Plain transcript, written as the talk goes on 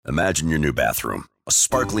Imagine your new bathroom. A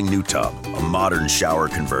sparkling new tub, a modern shower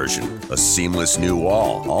conversion, a seamless new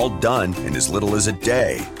wall, all done in as little as a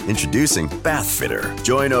day. Introducing Bath Fitter.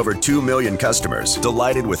 Join over 2 million customers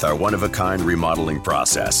delighted with our one-of-a-kind remodeling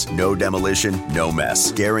process. No demolition, no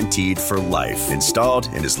mess. Guaranteed for life. Installed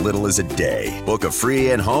in as little as a day. Book a free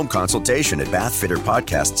in-home consultation at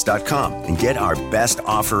bathfitterpodcasts.com and get our best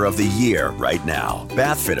offer of the year right now.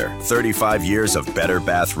 Bath Fitter, 35 years of better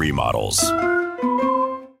bath remodels.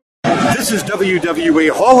 This is WWE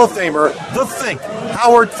Hall of Famer, The Think,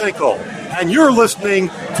 Howard Finkel, and you're listening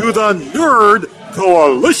to the Nerd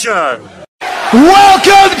Coalition.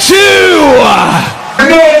 Welcome to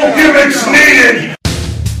No Gimmicks Needed.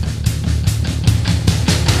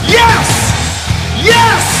 Yes!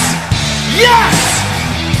 Yes! Yes!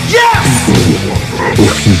 Yes!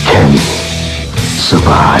 If you can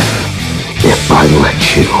survive, if I let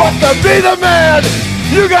you. To be the man,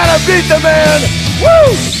 you gotta beat the man.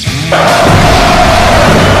 Woo! The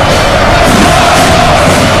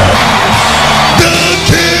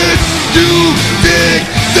kid do dig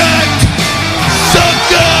that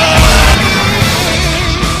sucker.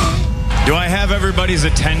 Do I have everybody's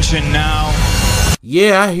attention now?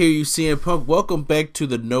 Yeah, I hear you, CM Punk. Welcome back to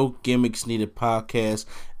the No Gimmicks Needed podcast,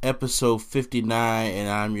 episode 59, and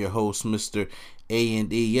I'm your host, Mr.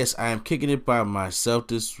 A&E. Yes, I am kicking it by myself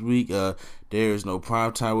this week. There is no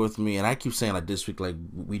prime time with me, and I keep saying like this week, like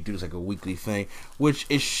we do this like a weekly thing, which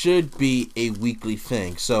it should be a weekly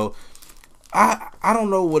thing. So I don't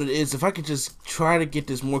know what it is. If I could just try to get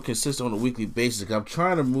this more consistent on a weekly basis, I'm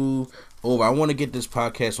trying to move over. I want to get this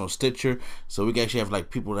podcast on Stitcher, so we can actually have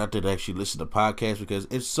like people out there that actually listen to podcasts, because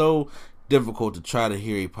it's so difficult to try to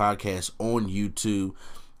hear a podcast on YouTube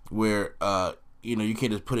where you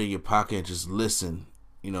can't just put it in your pocket and just listen,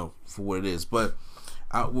 for what it is. But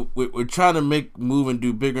we're trying to move and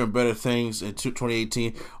do bigger and better things in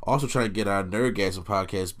 2018. Also trying to get our Nerdgasm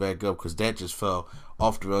podcast back up, because that just fell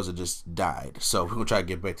off the rails and just died. So we're going to try to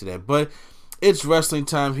get back to that. But it's wrestling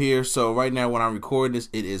time here. So right now when I'm recording this,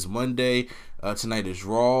 it is Monday. Tonight is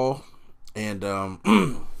Raw. And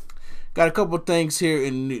got a couple things here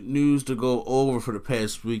in news to go over for the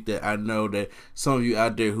past week that I know that some of you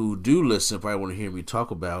out there who do listen probably want to hear me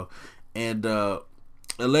talk about. And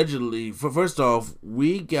allegedly, first off,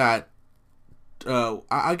 we got,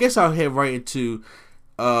 I guess I'll head right into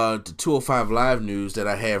the 205 Live news that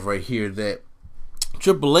I have right here, that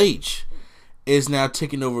Triple H is now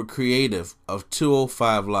taking over creative of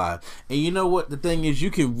 205 Live. And you know what? The thing is,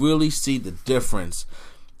 you can really see the difference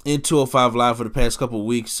in 205 Live for the past couple of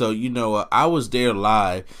weeks. So, I was there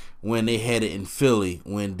live when they had it in Philly,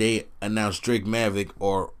 when they announced Drake Maverick,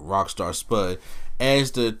 or Rockstar Spud,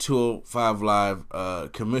 as the 205 Live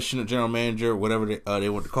commissioner, general manager, whatever they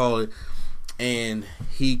want to call it. And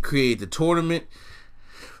he created the tournament,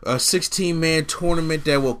 a 16-man tournament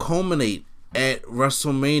that will culminate at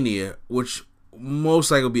WrestleMania, which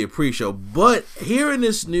most likely will be a pre-show. But hearing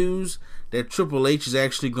this news that Triple H is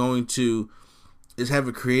actually going to have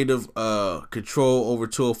a creative control over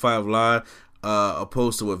 205 Live,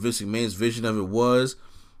 opposed to what Vince McMahon's vision of it was,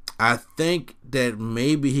 I think that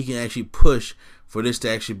maybe he can actually push for this to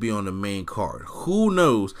actually be on the main card. Who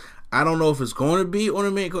knows? I don't know if it's going to be on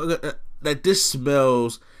the main card. That this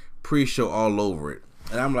smells pre-show all over it,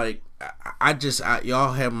 and I'm like,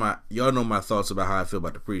 y'all know my thoughts about how I feel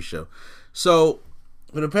about the pre-show. So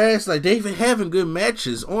for the past, they've been having good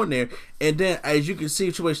matches on there, and then as you can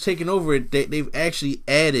see, Triple H taking over it, they've actually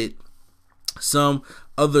added some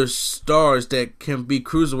other stars that can be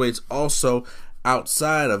cruiserweights also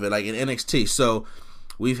outside of it, like in NXT. So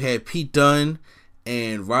we've had Pete Dunne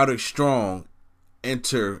and Roderick Strong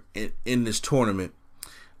enter in this tournament.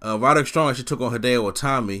 Roderick Strong actually took on Hideo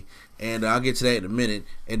Itami, and I'll get to that in a minute.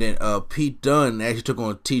 And then Pete Dunne actually took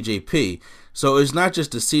on TJP. So it's not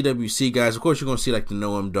just the CWC guys. Of course, you're going to see like the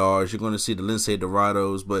Noam Dars, you're going to see the Lince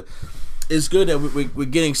Dorados, but it's good that we're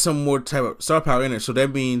getting some more type of star power in there. So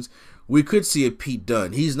that means we could see a Pete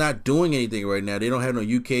Dunne. He's not doing anything right now. They don't have no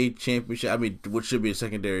UK championship. Which should be a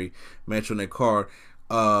secondary match on that card.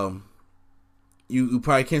 You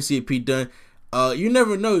probably can't see a Pete Dunne. You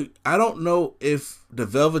never know. I don't know if the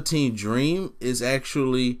Velveteen Dream is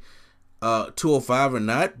actually 205 or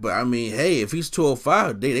not, but hey, if he's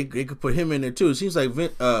 205, they could put him in there too. It seems like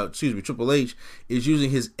Triple H is using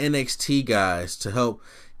his NXT guys to help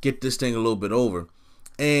get this thing a little bit over,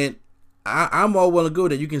 and I'm all well and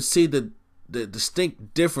good that you can see the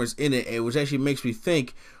distinct difference in it, which actually makes me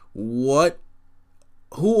think, who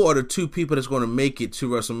are the two people that's going to make it to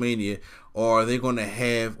WrestleMania, or are they going to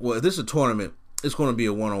have? Well, if this is a tournament, it's going to be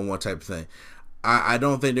a one-on-one type of thing. I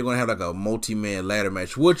don't think they're going to have like a multi-man ladder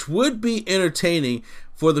match, which would be entertaining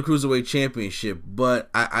for the Cruiserweight Championship. But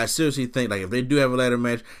I seriously think, like, if they do have a ladder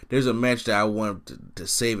match, there's a match that I want to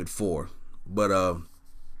save it for. But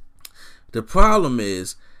the problem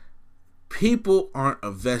is people aren't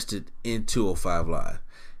invested in 205 Live.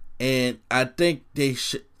 And I think they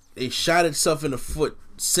shot itself in the foot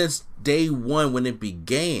since day one when it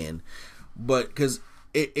began. But because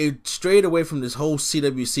it strayed away from this whole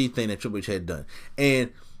CWC thing that Triple H had done.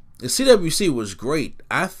 And the CWC was great.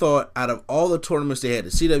 I thought out of all the tournaments they had, the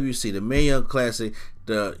CWC, the Mae Young Classic,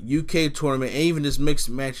 the UK tournament, and even this Mixed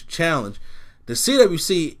Match Challenge, the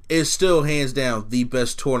CWC is still hands down the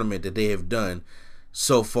best tournament that they have done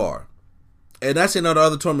so far. And not saying all the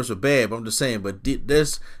other tournaments were bad, but I'm just saying, but the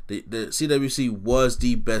CWC was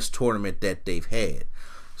the best tournament that they've had.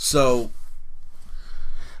 So,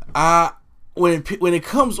 when it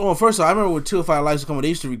comes on, first of all, I remember when 205 Live was coming, they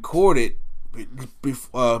used to record it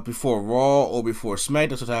before Raw or before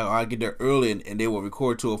SmackDown. Sometimes I get there early and they would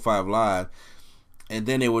record 205 Live, and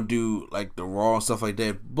then they would do like the Raw and stuff like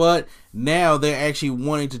that. But now they're actually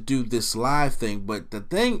wanting to do this live thing. But the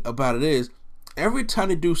thing about it is, every time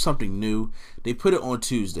they do something new, they put it on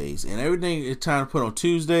Tuesdays, and everything is time to put on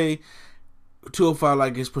Tuesday. 205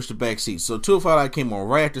 Live gets pushed to back seat. So 205 Live came on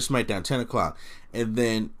right after SmackDown, 10 o'clock, and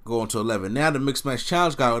then go on to 11. Now the Mixed Match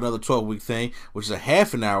Challenge got another 12-week thing, which is a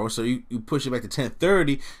half an hour, so you push it back to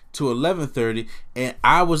 10:30 to 11:30, and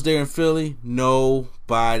I was there in Philly.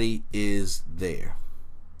 Nobody is there.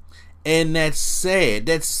 And that's sad.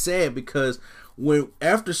 That's sad because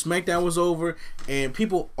after SmackDown was over, and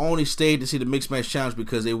people only stayed to see the Mixed Match Challenge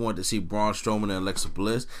because they wanted to see Braun Strowman and Alexa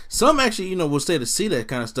Bliss. Some actually, will stay to see that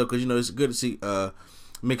kind of stuff because, it's good to see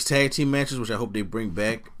mixed tag team matches, which I hope they bring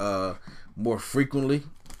back more frequently.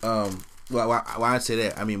 Well, I say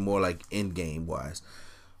that, I mean more like in-game wise.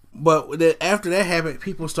 But after that happened,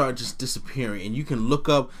 people start just disappearing, and you can look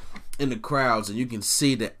up in the crowds and you can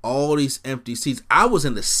see that all these empty seats. I was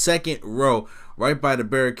in the second row right by the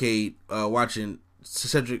barricade watching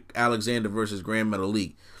Cedric Alexander versus Grand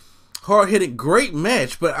Metalik. Hard-hitting, great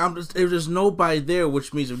match, but there's just nobody there,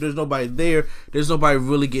 which means if there's nobody there, there's nobody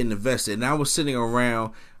really getting invested. And I was sitting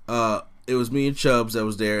around, it was me and Chubbs that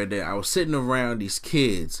was there, and then I was sitting around these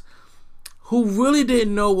kids who really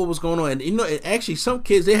didn't know what was going on. And, actually some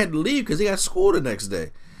kids, they had to leave because they got school the next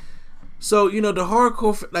day. So, the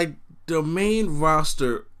hardcore, like, the main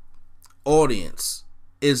roster audience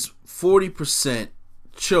is 40%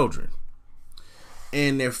 children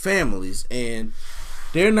and their families, and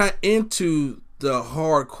they're not into the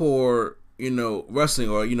hardcore, wrestling,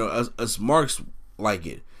 or, us marks like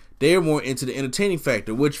it. They're more into the entertaining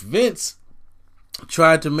factor, which Vince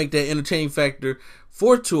tried to make that entertaining factor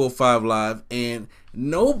for 205 Live, and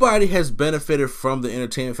nobody has benefited from the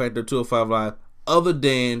entertainment factor of 205 Live other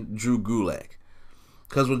than Drew Gulak.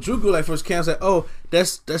 Because when Drew Gulak first came, I said, oh,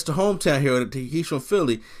 that's the hometown hero. He's from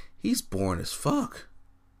Philly. He's boring as fuck.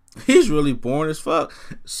 He's really boring as fuck.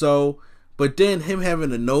 So, but then him having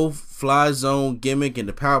the no-fly zone gimmick and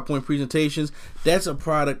the PowerPoint presentations, that's a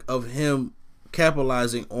product of him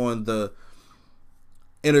capitalizing on the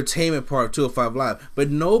entertainment part of 205 Live.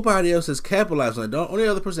 But nobody else has capitalized on it. The only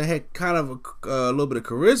other person that had kind of a little bit of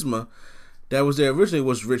charisma that was there originally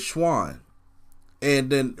was Rich Swann.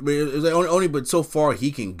 And then it was only but so far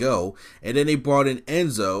he can go. And then they brought in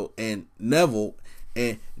Enzo and Neville.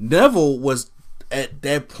 And Neville was, at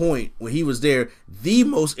that point when he was there, the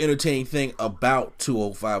most entertaining thing about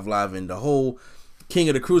 205 Live, and the whole King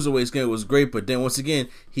of the Cruiserweights game was great. But then once again,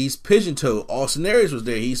 he's pigeon-toed. Austin Aries was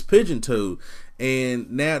there. He's pigeon-toed.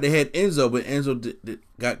 And now they had Enzo, but Enzo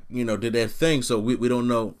did that thing. So we don't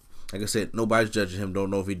know. Like I said, nobody's judging him.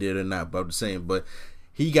 Don't know if he did or not. But I'm just saying. But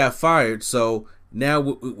he got fired. So now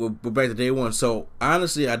we're back to day one. So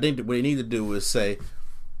honestly, I think that what they need to do is say,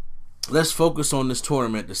 let's focus on this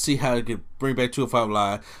tournament to see how it can bring back 205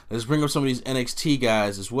 Live. Let's bring up some of these NXT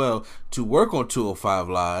guys as well to work on 205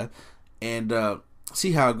 Live and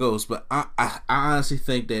see how it goes. But I honestly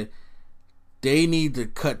think that they need to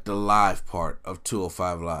cut the live part of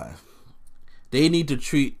 205 Live. They need to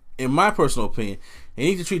treat, in my personal opinion, they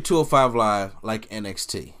need to treat 205 Live like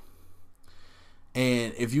NXT.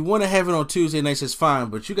 And if you want to have it on Tuesday nights, it's fine,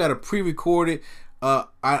 but you got to pre-record it.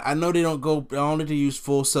 I know they don't need to use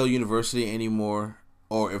Full Sail University anymore,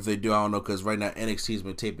 or if they do, I don't know, because right now NXT's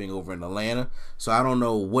been taping over in Atlanta, so I don't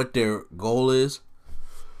know what their goal is.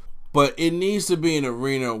 But it needs to be an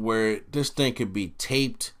arena where this thing can be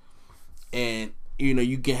taped, and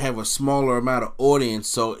you can have a smaller amount of audience,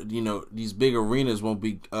 so these big arenas won't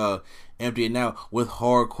be empty. And now with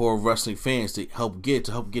hardcore wrestling fans to help get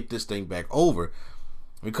this thing back over.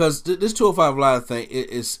 because this 205 Live thing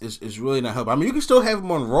is really not helping. I mean, you can still have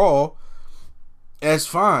them on Raw. That's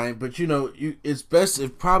fine, but it's best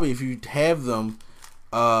if you have them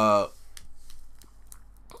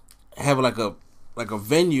have like a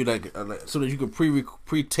venue so that you can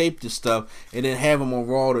pre-tape this stuff and then have them on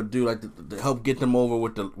Raw to do to help get them over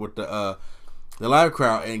with the live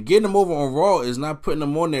crowd. And getting them over on Raw is not putting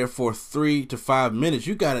them on there for 3 to 5 minutes.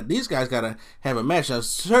 These guys gotta have a match. Now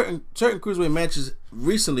certain cruiserweight matches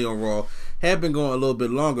recently on Raw have been going a little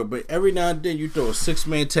bit longer, but every now and then you throw a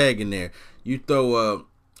 6-man tag in there. You throw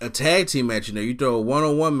a tag team match in there. You throw a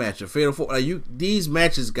 1-on-1 match, a fatal 4. These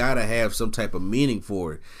matches gotta have some type of meaning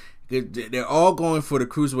for it. They're all going for the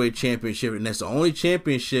Cruiserweight Championship, and that's the only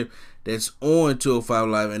championship that's on 205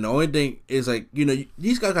 Live. And the only thing is,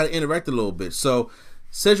 these guys gotta interact a little bit. So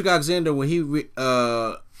Cedric Alexander, when he came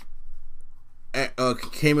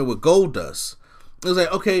in with Goldust, it was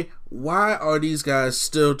like, okay, why are these guys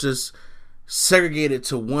still just segregated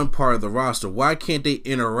to one part of the roster? Why can't they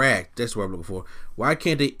interact? That's what I'm looking for. Why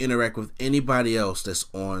can't they interact with anybody else that's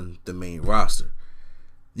on the main roster?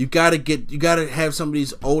 You gotta have some of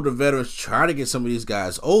these older veterans try to get some of these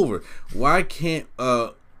guys over. Why can't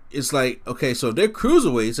it's like, okay, so if they're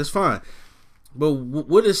cruiserweights, that's fine, but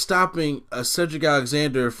what is stopping Cedric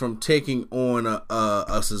Alexander from taking on a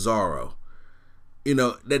Cesaro?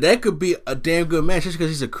 That could be a damn good match just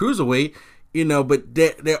because he's a cruiserweight. But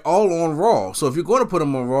they're all on Raw. So if you're going to put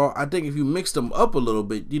them on Raw, I think if you mix them up a little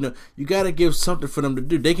bit, you got to give something for them to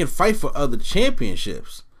do. They can fight for other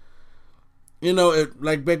championships.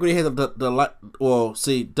 Like back when they had once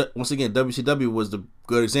again, WCW was the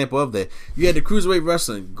good example of that. You had the Cruiserweight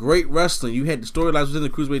wrestling, great wrestling. You had the storylines within the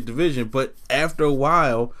Cruiserweight division, but after a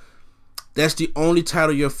while, that's the only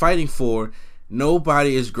title you're fighting for.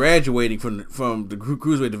 Nobody is graduating from the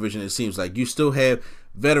Cruiserweight division, it seems like. You still have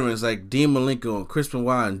veterans like Dean Malenko and Chris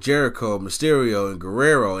Benoit and Jericho, Mysterio and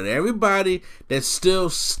Guerrero, and everybody that's still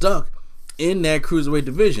stuck in that Cruiserweight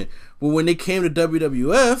division. But when they came to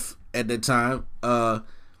WWF at that time,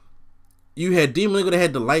 you had Dean Malenko that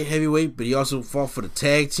had the light heavyweight, but he also fought for the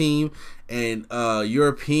tag team and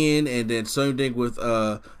European, and then same thing with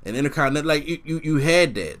an Intercontinental. Like you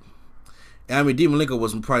had that. I mean, Dean Malenko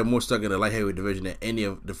was probably more stuck in the light heavyweight division than any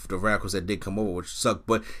of the Radicals that did come over, which sucked.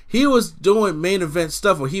 But he was doing main event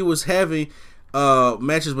stuff, or he was having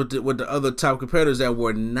matches with the other top competitors that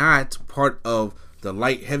were not part of the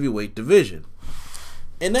light heavyweight division.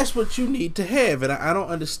 And that's what you need to have. And I don't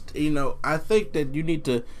understand. I think that you need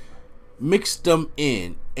to mix them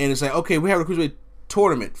in. And it's like, okay, we have a Cruiserweight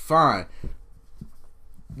tournament, fine.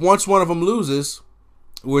 Once one of them loses,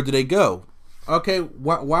 where do they go? Okay,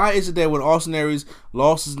 why is it that when Austin Aries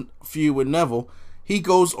lost his feud with Neville, he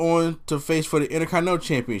goes on to face for the Intercontinental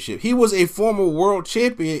Championship? He was a former world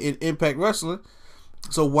champion in Impact Wrestling,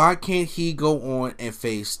 so why can't he go on and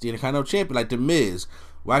face the Intercontinental Champion like The Miz?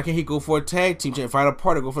 Why can't he go for a tag team championship, fight a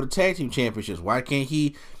partner, go for the tag team championships? Why can't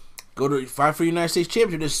he go to fight for the United States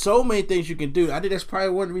Championship? There's so many things you can do. I think that's probably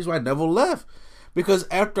one of the reasons why Neville left, because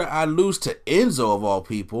after I lose to Enzo of all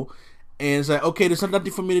people, and it's like, okay, there's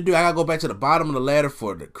nothing for me to do. I gotta go back to the bottom of the ladder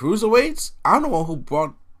for the cruiserweights. I'm the one who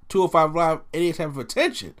brought 205 Live any type of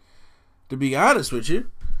attention, to be honest with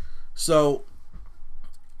you. So,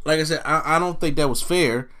 like I said, I don't think that was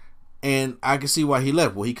fair, and I can see why he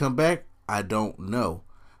left. Will he come back? I don't know.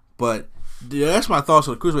 But that's my thoughts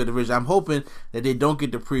on the cruiserweight division. I'm hoping that they don't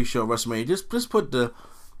get the pre-show WrestleMania. Just put the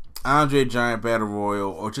Andre Giant Battle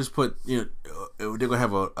Royal, or just put, they're gonna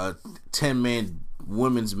have a 10-man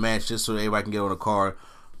women's match just so everybody can get on the card.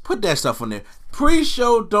 Put that stuff on there.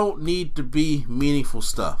 Pre-show don't need to be meaningful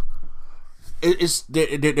stuff.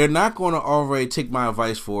 They're not going to already take my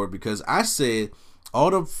advice for it, because I said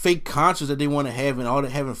all the fake concerts that they want to have and all the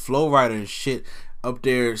having Flow Rider and shit up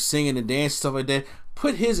there singing and dancing stuff like that.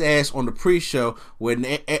 Put his ass on the pre-show when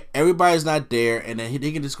everybody's not there, and then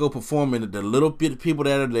they can just go perform in the little bit of people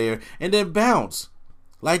that are there, and then bounce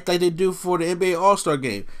like they do for the NBA All-Star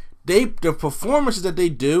Game. The performances that they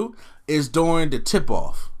do is during the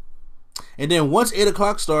tip-off. And then once 8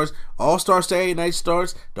 o'clock starts, All-Star Saturday Night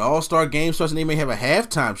starts, the All-Star Game starts, and they may have a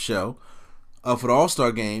halftime show for the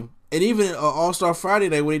All-Star Game. And even All-Star Friday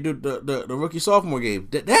night when they do the rookie-sophomore game.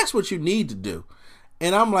 That's what you need to do.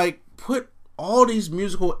 And I'm like, put all these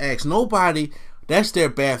musical acts. Nobody, that's their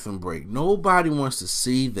bathroom break. Nobody wants to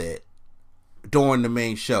see that during the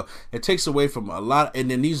main show. It takes away from a lot.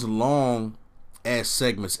 And then these long ass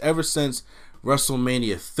segments, ever since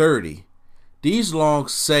WrestleMania 30, these long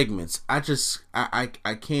segments, I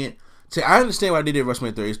can't say. I understand why they did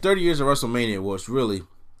WrestleMania 30. It's 30 years of WrestleMania was really,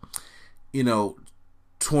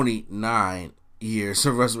 29 years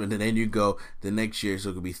of WrestleMania, and then you go the next year, so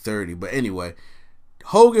it could be 30. But anyway,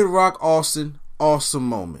 Hogan, Rock, Austin, awesome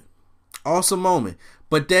moment. Awesome moment.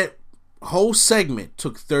 But that whole segment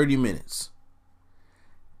took 30 minutes.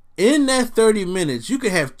 In that 30 minutes, you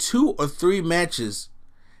could have 2 or 3 matches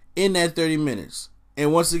in that 30 minutes.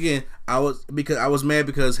 And once again, I was mad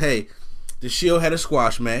because, hey, the Shield had a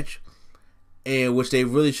squash match, and which they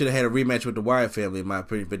really should have had a rematch with the Wyatt family, in my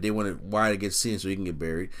opinion, but they wanted Wyatt to get seen so he can get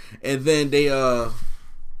buried. And then they had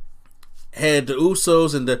the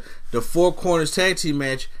Usos and the Four Corners tag team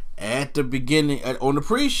match at the beginning on the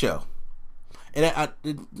pre-show. And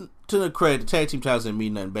to the credit, the tag team titles didn't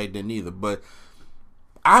mean nothing back then either. But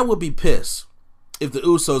I would be pissed if the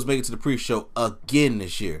Usos make it to the pre-show again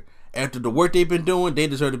this year. After the work they've been doing, they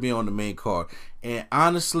deserve to be on the main card. And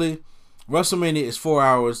honestly, WrestleMania is 4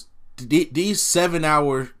 hours. These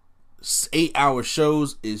 7-hour, 8-hour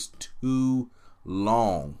shows is too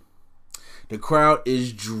long. The crowd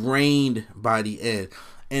is drained by the end.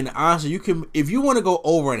 And honestly, if you want to go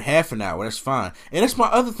over in half an hour, that's fine. And that's my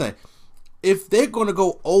other thing. If they're going to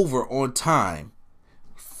go over on time,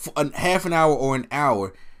 half an hour or an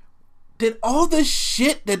hour, then all the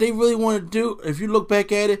shit that they really want to do, if you look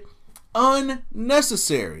back at it,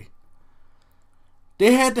 unnecessary.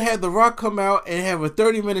 They had to have The Rock come out and have a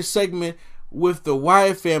 30-minute segment with the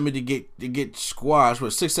Wyatt family to get squashed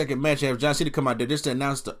with a 6-second match. Have John Cena come out there just to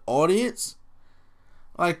announce the audience.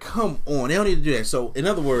 Like, come on, they don't need to do that. So, in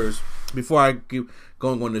other words, before I keep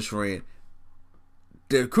going on this rant,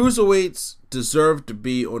 the cruiserweights deserve to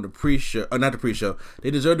be on the pre-show, or not the pre-show.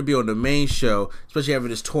 They deserve to be on the main show, especially having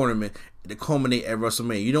this tournament to culminate at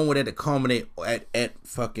WrestleMania. You don't want that to culminate at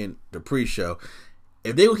fucking the pre-show.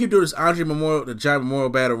 If they will keep doing this Andre Memorial, the Giant Memorial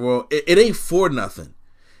Battle Royal, it ain't for nothing.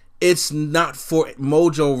 It's not for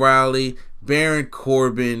Mojo Rawley, Baron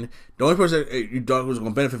Corbin. The only person you thought was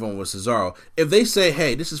going to benefit from was Cesaro. If they say,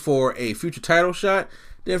 hey, this is for a future title shot,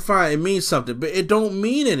 then fine, it means something. But it don't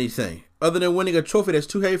mean anything other than winning a trophy that's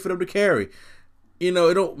too heavy for them to carry. You know,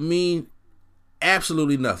 it don't mean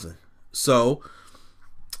absolutely nothing. So,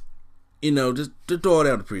 you know, just throw it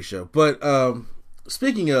out the pre-show. But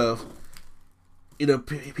speaking of, you know,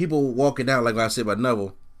 people walking out, like I said about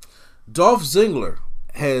Neville, Dolph Ziggler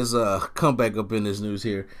has come back up in this news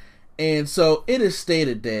here. And so it is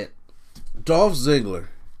stated that Dolph Ziggler,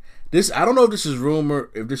 I don't know if this is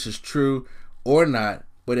rumor, if this is true or not,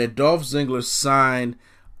 but that Dolph Ziggler signed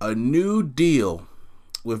a new deal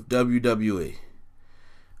with WWE.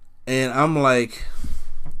 And I'm like,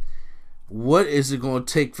 what is it going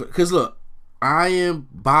to take? Because look, I am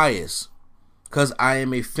biased because I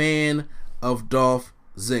am a fan of Dolph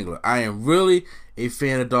Ziggler. I am really a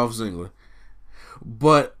fan of Dolph Ziggler.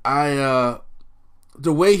 But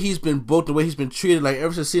the way he's been booked, the way he's been treated, like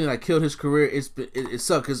ever since seeing I killed his career, it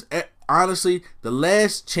sucked. Because honestly, the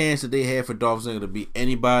last chance that they had for Dolph Ziggler to beat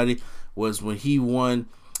anybody was when he won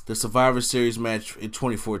the Survivor Series match in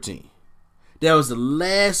 2014. That was the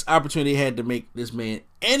last opportunity they had to make this man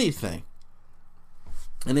anything.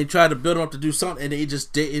 And they tried to build him up to do something, and it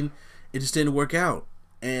just didn't work out.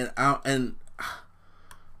 And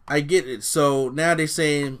I get it. So now they're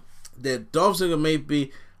saying that Dolph Ziggler may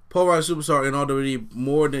be polarized superstar in WWE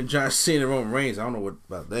more than John Cena and Roman Reigns. I don't know what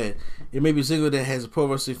about that. It may be Ziggler that has the pro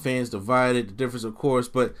wrestling fans divided. The difference, of course,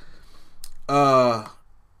 but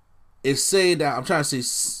it's saying that I'm trying to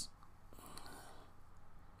see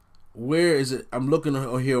where is it. I'm looking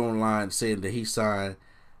here online saying that he signed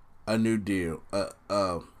a new deal.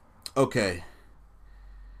 Okay.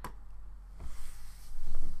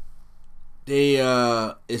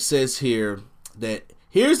 It says here that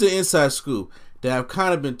here's the inside scoop that I've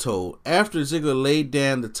kind of been told. After Ziggler laid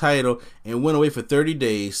down the title and went away for 30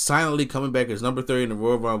 days, silently coming back as number 30 in the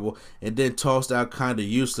Royal Rumble, and then tossed out kind of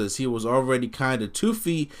useless, he was already kind of 2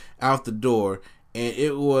 feet out the door, and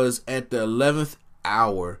it was at the 11th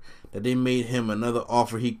hour that they made him another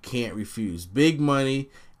offer he can't refuse. Big money,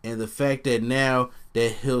 and the fact that now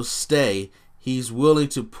that he'll stay, he's willing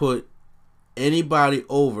to put anybody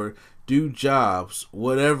over, do jobs,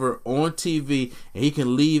 whatever, on TV, and he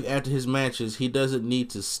can leave after his matches. He doesn't need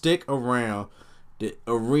to stick around the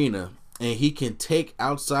arena, and he can take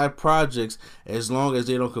outside projects as long as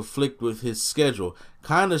they don't conflict with his schedule.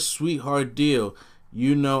 Kind of sweetheart deal.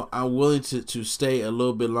 You know, I'm willing to stay a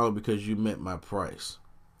little bit longer because you met my price.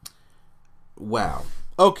 Wow.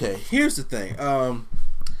 Okay, here's the thing. I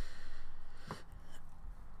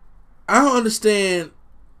don't understand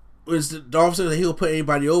was the Dolph Ziggler that he'll put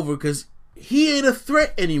anybody over because he ain't a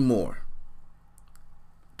threat anymore.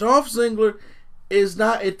 Dolph Ziggler is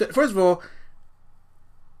not a threat. First of all,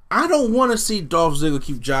 I don't want to see Dolph Ziggler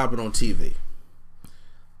keep jobbing on TV.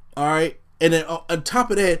 Alright? And then on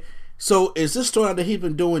top of that, so is this storyline that he's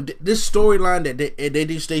been doing, this storyline that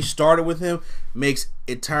they started with him makes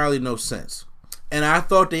entirely no sense. And I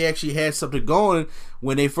thought they actually had something going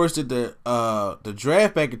when they first did the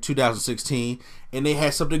draft back in 2016, and they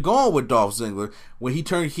had something going with Dolph Ziggler when he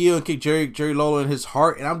turned heel and kicked Jerry Lawler in his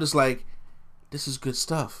heart. And I'm just like, this is good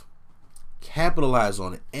stuff. Capitalize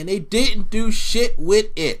on it. And they didn't do shit with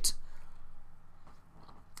it.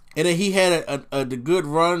 And then he had the good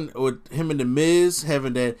run with him and The Miz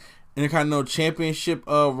having that Intercontinental Championship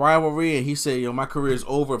rivalry, and he said, my career is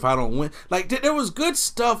over if I don't win. Like, there was good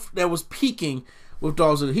stuff that was peaking with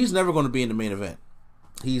Dolph Ziggler. He's never going to be in the main event.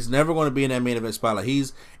 He's never going to be in that main event spotlight.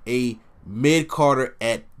 He's a mid-carder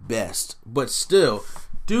at best. But still,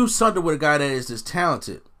 do something with a guy that is this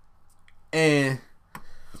talented. And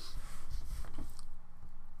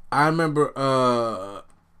I remember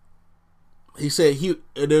he said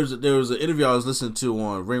there was an interview I was listening to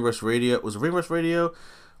on Ring Rust Radio. Was it Ring Rust Radio?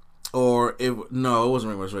 No, it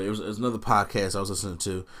wasn't Ring Rust Radio. It was another podcast I was listening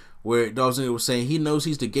to where Dolph Ziggler was saying he knows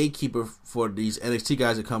he's the gatekeeper for these NXT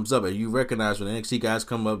guys that comes up. And you recognize when NXT guys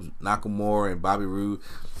come up, Nakamura and Bobby Roode,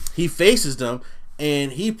 he faces them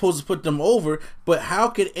and he's supposed to put them over. But how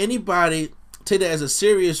could anybody take that as a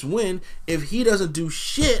serious win if he doesn't do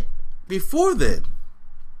shit before then?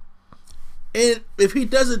 And if he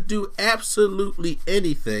doesn't do absolutely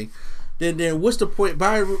anything, then what's the point?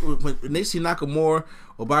 When they see Nakamura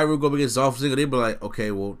or Bobby Roode go up against Dolph Ziggler, they be like,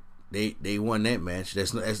 okay, well, they won that match.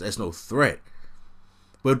 That's no threat.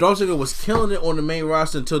 But if Dolph Ziggler was killing it on the main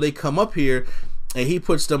roster until they come up here and he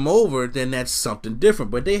puts them over, then that's something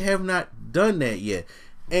different. But they have not done that yet.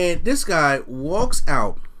 And this guy walks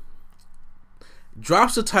out,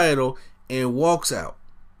 drops the title, and walks out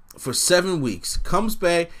for 7 weeks. Comes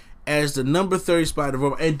back as the number 30 spot in the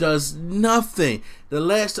Rumble and does nothing. The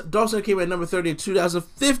last Dolph Ziggler came at number 30 in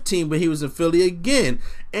 2015, but he was in Philly again,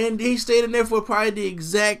 and he stayed in there for probably the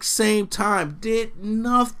exact same time. Did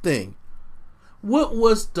nothing. What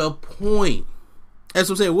was the point? That's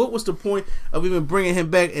what I'm saying. What was the point of even bringing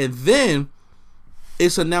him back? And then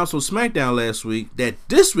it's announced on SmackDown last week that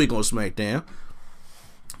this week on SmackDown,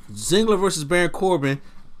 Ziggler versus Baron Corbin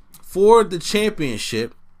for the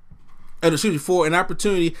championship. For an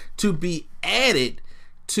opportunity to be added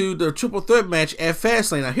to the triple threat match at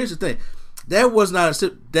Fastlane. Now, here's the thing: that was not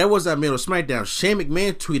made on SmackDown. Shane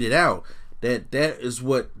McMahon tweeted out that is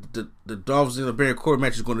what the Dolph Ziggler Baron Corbin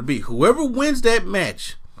match is going to be. Whoever wins that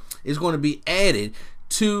match is going to be added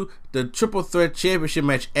to the triple threat championship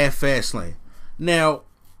match at Fastlane. Now,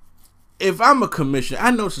 if I'm a commissioner,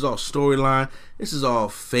 I know this is all storyline, this is all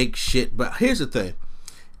fake shit, but here's the thing.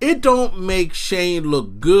 It don't make Shane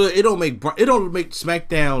look good. It don't make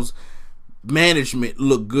SmackDown's management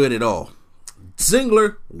look good at all.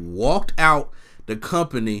 Ziggler walked out the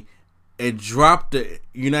company and dropped the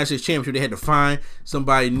United States Championship. They had to find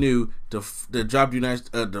somebody new to drop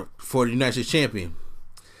for the United States Champion.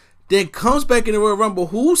 Then comes back in the Royal Rumble.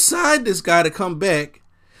 Who signed this guy to come back?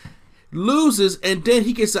 Loses, and then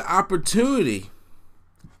he gets an opportunity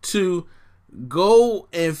to go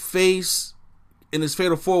and face in this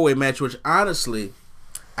Fatal 4-Way match, which honestly,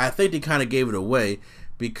 I think they kind of gave it away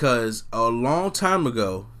because a long time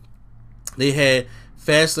ago, they had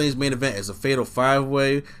Fastlane's main event as a Fatal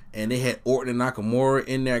 5-Way, and they had Orton and Nakamura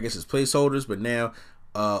in there, I guess, as placeholders, but now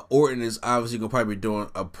Orton is obviously going to probably be doing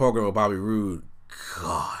a program with Bobby Roode.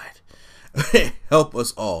 God. Help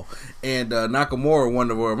us all. And Nakamura won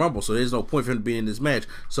the Royal Rumble, so there's no point for him to be in this match.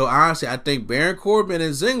 So honestly, I think Baron Corbin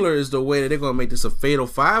and Ziggler is the way that they're going to make this a Fatal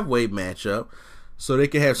 5-Way matchup, so they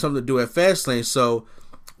can have something to do at Fastlane, so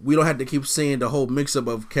we don't have to keep seeing the whole mix-up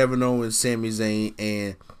of Kevin Owens, Sami Zayn,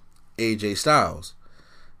 and AJ Styles.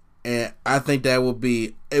 And I think that would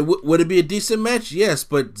be... Would it be a decent match? Yes,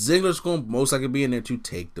 but Ziggler's going to most likely be in there to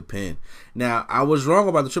take the pin. Now, I was wrong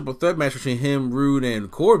about the triple threat match between him, Roode,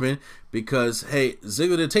 and Corbin, because, hey,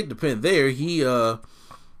 Ziggler didn't take the pin there. He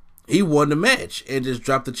won the match and just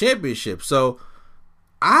dropped the championship. So,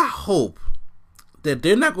 I hope that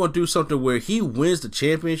they're not going to do something where he wins the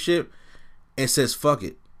championship and says fuck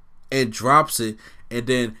it and drops it, and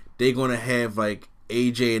then they're going to have like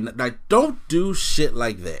AJ and like, don't do shit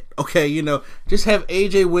like that, okay? Just have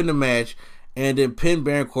AJ win the match and then pin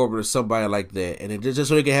Baron Corbin or somebody like that, and then just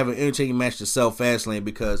so they can have an entertaining match to sell Fastlane,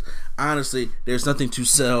 because honestly there's nothing to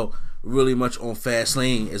sell really much on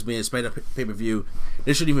Fastlane as being a SmackDown pay-per-view.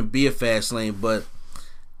 There shouldn't even be a Fastlane, but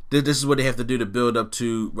this is what they have to do to build up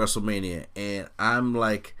to WrestleMania. And I'm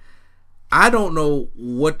like, I don't know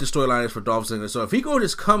what the storyline is for Dolph Ziggler. So if he go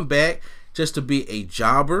just come back just to be a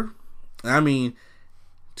jobber, I mean,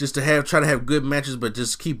 just to try to have good matches, but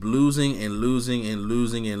just keep losing and losing and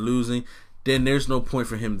losing and losing, then there's no point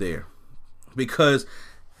for him there. Because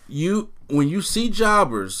when you see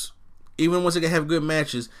jobbers, even once they can have good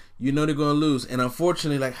matches, you know they're going to lose. And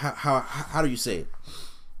unfortunately, like how do you say it?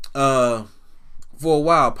 For a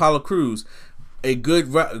while, Apollo Crews, a great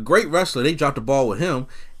wrestler, they dropped the ball with him,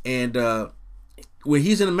 and when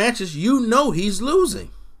he's in the matches, you know he's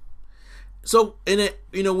losing. So,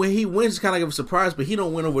 when he wins, it's kind of like a surprise, but he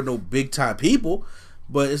don't win over no big time people.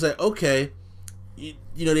 But it's like, okay,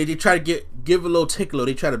 they try to give a little tickle,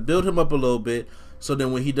 they try to build him up a little bit, so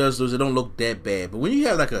then when he does lose, it don't look that bad. But when you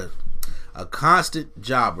have like a constant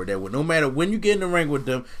jobber that no matter when you get in the ring with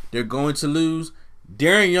them, they're going to lose.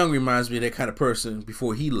 Darren Young reminds me of that kind of person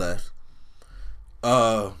before he left.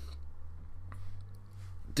 I'm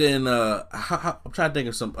trying to think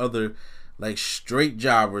of some other like straight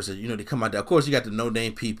jobbers that they come out there. Of course, you got the no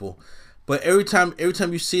name people, but every time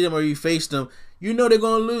you see them or you face them, you know they're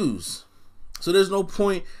gonna lose. So there's no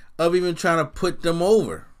point of even trying to put them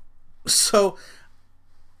over. So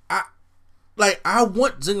I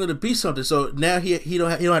want Ziggler to be something. So now he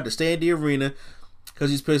don't have to stay in the arena because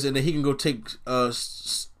he's pissed, and then he can go take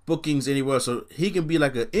bookings anywhere. So he can be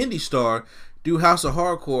like an indie star, do House of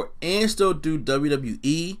Hardcore, and still do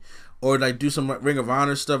WWE or like do some Ring of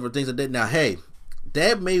Honor stuff or things like that. Now, hey,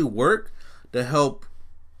 that may work to help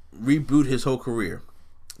reboot his whole career.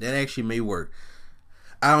 That actually may work.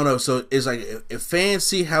 I don't know. So it's like if fans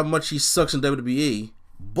see how much he sucks in WWE,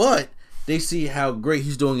 but they see how great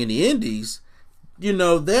he's doing in the indies,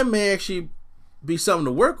 that may actually be something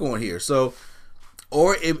to work on here. So,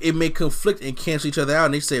 or it may conflict and cancel each other out,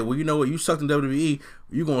 and they say, well, you know what, you sucked in WWE,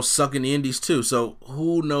 you're going to suck in the indies too. So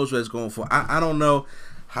who knows what it's going for. I don't know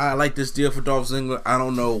how I like this deal for Dolph Ziggler. I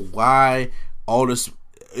don't know why all this,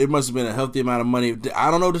 it must have been a healthy amount of money.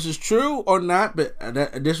 I don't know if this is true or not, but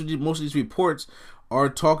this is what most of these reports are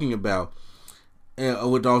talking about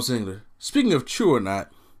with Dolph Ziggler. Speaking of true or not,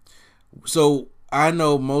 so I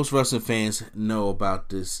know most wrestling fans know about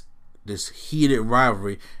this heated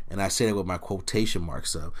rivalry, and I say that with my quotation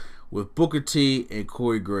marks up, with Booker T and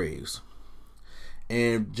Corey Graves.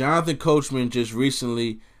 And Jonathan Coachman just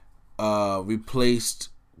recently replaced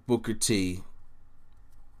Booker T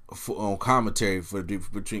on commentary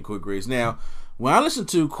between Corey Graves. Now, when I listen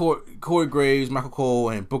to Corey Graves, Michael Cole,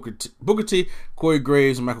 and Booker T, Corey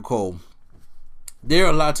Graves, and Michael Cole, there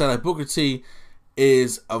are a lot of times like Booker T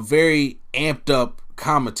is a very amped up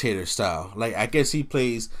commentator style. Like, I guess he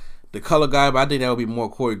plays the color guy, but I think that would be more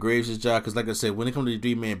Corey Graves' job, because like I said, when it comes to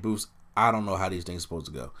the 3-man booths, I don't know how these things are supposed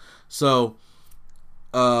to go. So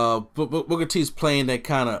Booker T's playing that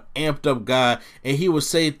kind of amped up guy, and he would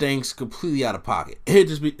say things completely out of pocket. It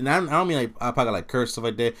just be, and I don't mean like out of pocket like curse stuff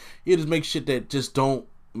like that. He just make shit that just don't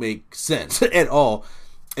make sense at all.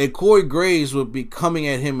 And Corey Graves would be coming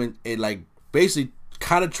at him and like basically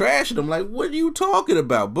kind of trashing him, like, what are you talking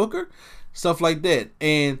about, Booker? Stuff like that.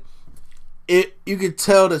 And you can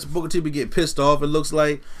tell that Booker T be getting pissed off, it looks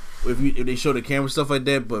like, if they show the camera, stuff like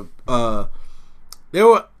that. But there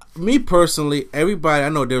were, me personally, everybody, I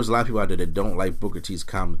know there's a lot of people out there that don't like Booker T's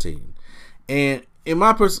commentating. And in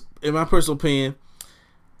my personal opinion,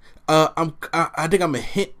 I think I'm a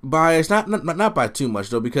hint biased, not by too much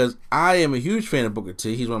though, because I am a huge fan of Booker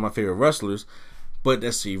T. He's one of my favorite wrestlers, but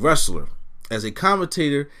that's a wrestler. As a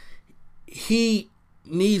commentator, he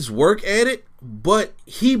needs work at it, but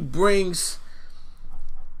he brings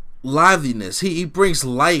liveliness. He brings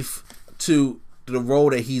life to the role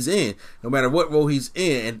that he's in, no matter what role he's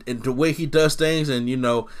in, and the way he does things, and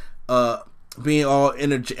being all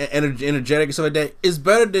energetic and stuff like that is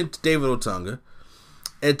better than David Otunga.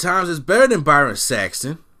 At times, it's better than Byron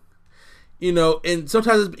Saxton. And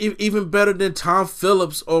sometimes it's even better than Tom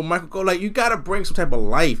Phillips or Michael Cole. Like, you gotta bring some type of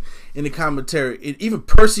life in the commentary. And even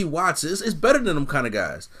Percy Watson is better than them kind of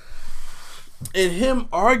guys. And him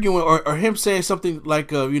arguing or him saying something like,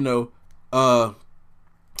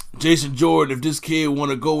 Jason Jordan, if this kid want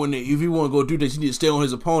to go in there, if he want to go do this, he need to stay on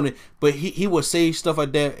his opponent. But he will say stuff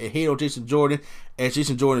like that and hate on Jason Jordan, as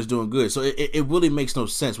Jason Jordan is doing good. So it really makes no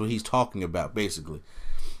sense what he's talking about, basically.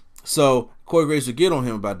 So Corey Graves would get on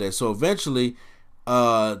him about that. So eventually,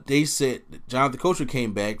 they said Jonathan Coachman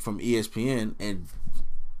came back from ESPN and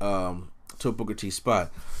took Booker T's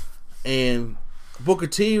spot. And Booker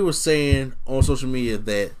T was saying on social media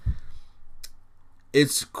that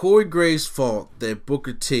it's Corey Graves' fault that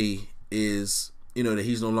Booker T is, that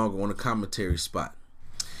he's no longer on a commentary spot.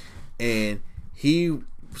 And he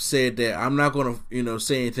said that I'm not going to,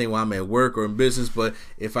 say anything while I'm at work or in business, but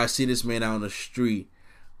if I see this man out on the street,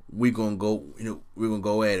 we're going to go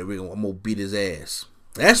at it. I'm going to beat his ass.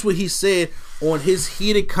 That's what he said on his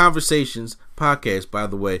Heated Conversations podcast, by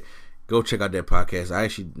the way. Go check out that podcast. I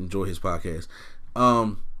actually enjoy his podcast.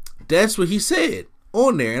 That's what he said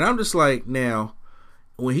on there, and I'm just like, now,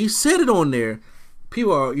 when he said it on there,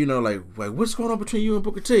 people are, like what's going on between you and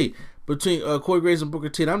Booker T? Between Corey Graves and Booker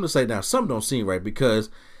T? And I'm just like, now, something don't seem right, because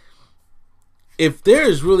if there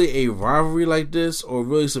is really a rivalry like this, or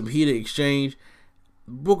really some heated exchange,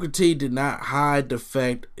 Booker T did not hide the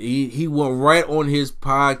fact. He went right on his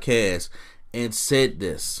podcast and said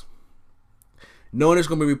this, knowing there's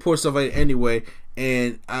going to be reports stuff like that anyway,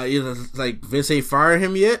 and it's like Vince ain't fired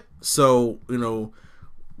him yet, so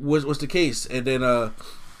what's the case? And then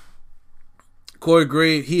Corey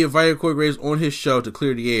Graves, he invited Corey Graves on his show to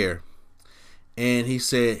clear the air, and he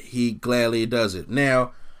said he gladly does it.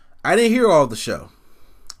 Now, I didn't hear all the show,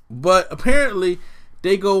 but apparently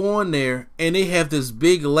they go on there and they have this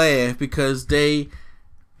big laugh because they,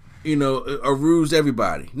 ruse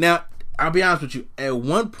everybody. Now, I'll be honest with you. At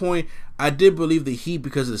one point, I did believe the heat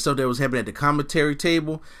because of the stuff that was happening at the commentary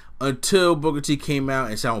table, until Booker T came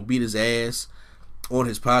out and said I'm gonna beat his ass on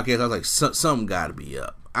his podcast. I was like, something got to be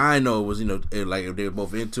up. I know it was, like if they were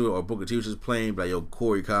both into it, or Booker T was just playing, like, yo,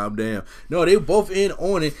 Corey, calm down. No, they were both in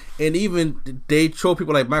on it, and even they troll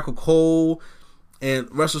people like Michael Cole and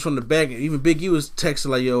wrestlers from the back, and even Big E was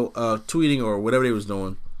texting like, yo, tweeting or whatever they was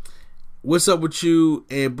doing, what's up with you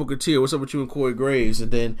and Booker T, or what's up with you and Corey Graves?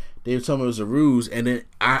 And then they were telling me it was a ruse, and then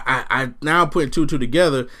I now putting two and two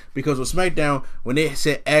together, because with SmackDown, when they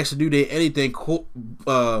said ask to do they anything,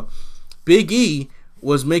 Big E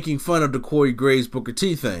was making fun of the Corey Graves Booker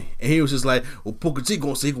T thing, and he was just like, well, Booker T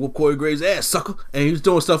gonna say he can whoop Corey Graves' ass, sucker, and he was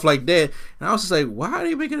doing stuff like that, and I was just like, why are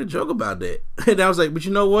they making a joke about that? And I was like, but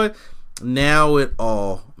you know what? Now it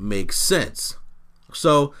all makes sense.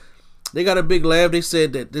 So they got a big laugh. They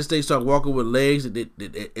said that this day started walking with legs.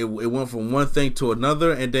 It went from one thing to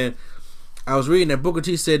another, and then I was reading that Booker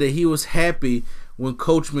T said that he was happy when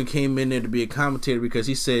Coachman came in there to be a commentator, because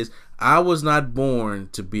he says, I was not born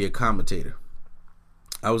to be a commentator.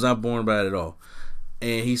 I was not born by it at all.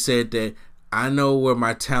 And he said that I know where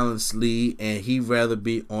my talents lead, and he'd rather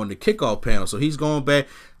be on the kickoff panel. So he's going back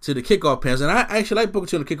to the kickoff panels. And I actually like Booker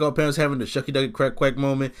T on the kickoff panels, having the Shucky Ducky Crack Quack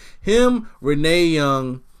moment. Him, Renee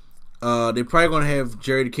Young, they're probably going to have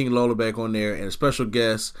Jerry the King Lawler back on there, and a special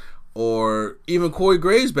guest, or even Corey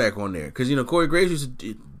Graves back on there. Because, Corey Graves used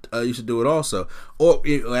to do it also. Or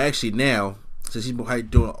actually now, since he's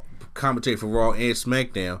doing commentary for Raw and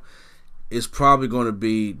SmackDown, it's probably going to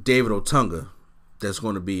be David Otunga that's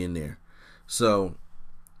going to be in there. So,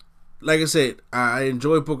 like I said, I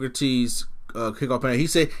enjoy Booker T's kickoff panel. He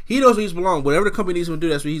said he knows where he's belong. Whatever the company needs him to do,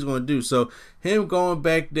 that's what he's going to do. So, him going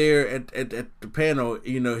back there at the panel,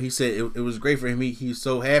 he said it was great for him. He's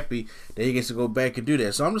so happy that he gets to go back and do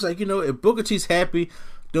that. So, I'm just like, if Booker T's happy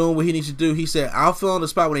doing what he needs to do, he said, I'll fill on the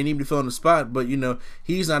spot when they need me to fill on the spot, but,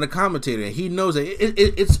 he's not a commentator. And he knows that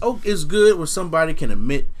it's good when somebody can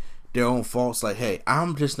admit their own faults, like, hey,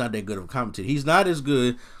 I'm just not that good of a commentator. He's not as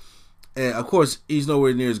good, and of course, he's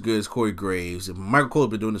nowhere near as good as Corey Graves. And Michael Cole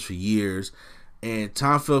has been doing this for years, and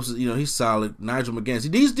Tom Phillips, he's solid. Nigel McGuinness,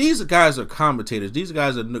 these guys are commentators. These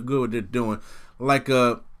guys are good at what they're doing. Like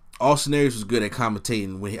Austin Aries was good at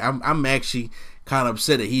commentating. When I'm actually kind of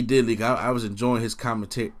upset that he did leak. I was enjoying his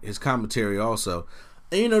commentary also,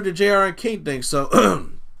 and the JR and King thing. So.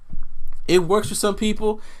 It works for some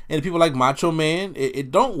people, and people like Macho Man,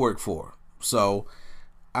 it don't work for. So,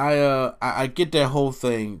 I get that whole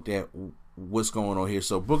thing, that what's going on here.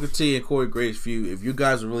 So, Booker T and Corey Graves feud, if you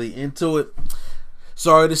guys are really into it,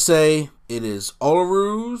 sorry to say, it is all a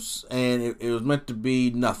ruse, and it was meant to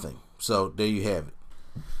be nothing. So, there you have it.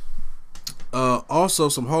 Also,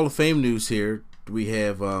 some Hall of Fame news here. We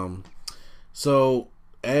have, so,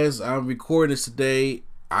 as I'm recording this today,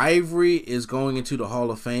 Ivory is going into the Hall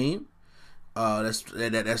of Fame.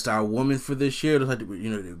 That's our woman for this year. Like,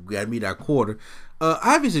 we gotta meet our quarter.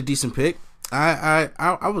 Ivory's a decent pick. I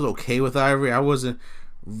was okay with Ivory. I wasn't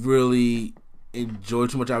really enjoying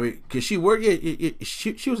too much Ivory because she worked.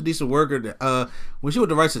 She was a decent worker. When she went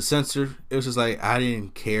to Rights and Censor, it was just like I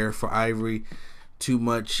didn't care for Ivory too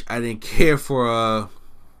much. I didn't care for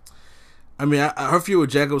her feud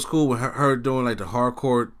with Jack was cool with her doing like the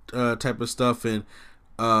hardcore type of stuff, and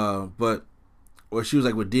but. Or she was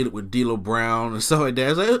like with D'Lo Brown and stuff like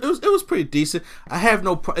that. It was pretty decent. I have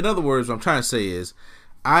no. In other words, what I'm trying to say is,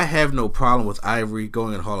 I have no problem with Ivory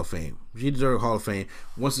going in the Hall of Fame. She deserves Hall of Fame.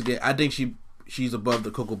 Once again, I think she's above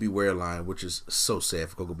the Coco Beware line, which is so sad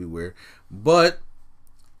for Coco Beware. But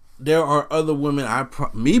there are other women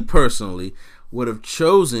me personally would have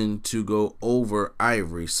chosen to go over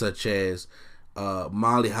Ivory, such as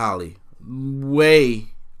Molly Holly. Way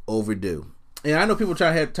overdue. and I know people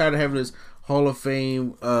tired of having this Hall of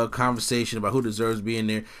Fame conversation about who deserves to be in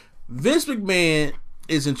there. Vince McMahon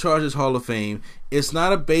is in charge of this Hall of Fame. It's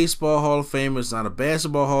not a baseball Hall of Fame. It's not a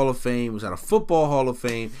basketball Hall of Fame. It's not a football Hall of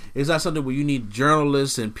Fame. It's not something where you need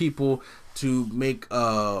journalists and people to make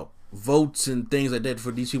votes and things like that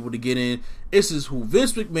for these people to get in. This is who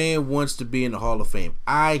Vince McMahon wants to be in the Hall of Fame.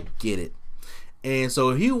 I get it. And so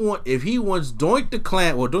if he wants Doink the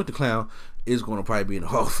Clown, well, Doink the Clown is going to probably be in the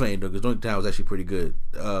Hall of Fame, though, because Doink the Clown was actually pretty good.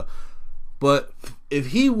 But if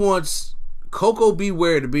he wants Koko B.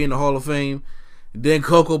 Ware to be in the Hall of Fame, then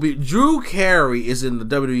Drew Carey is in the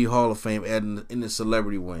WWE Hall of Fame and in the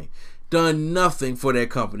celebrity wing. Done nothing for that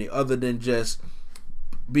company other than just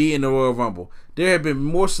be in the Royal Rumble. There have been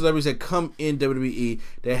more celebrities that come in WWE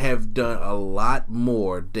that have done a lot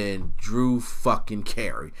more than Drew fucking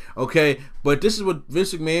Carey. Okay? But this is what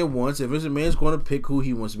Vince McMahon wants, and Vince McMahon's going to pick who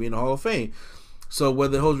he wants to be in the Hall of Fame. So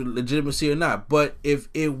whether it holds legitimacy or not. But if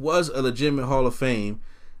it was a legitimate Hall of Fame,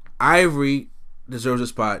 Ivory deserves a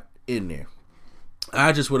spot in there.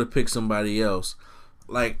 I just would have picked somebody else.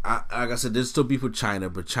 Like I said, there's still beef with China,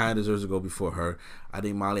 but China deserves to go before her. I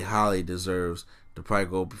think Molly Holly deserves to probably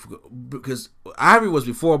go before, because Ivory was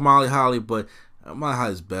before Molly Holly, but Molly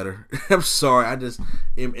Holly's better. I'm sorry, I just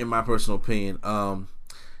in my personal opinion,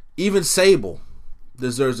 even Sable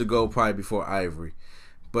deserves to go probably before Ivory.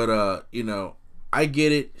 But I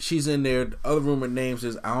get it. She's in there. The other rumored names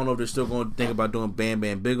is, I don't know if they're still going to think about doing Bam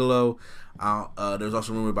Bam Bigelow. There's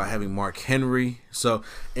also rumor about having Mark Henry. So,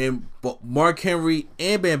 and Mark Henry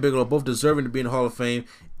and Bam Bigelow both deserving to be in the Hall of Fame.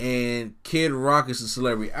 And Kid Rock is a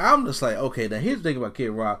celebrity. I'm just like, okay, now here's the thing about Kid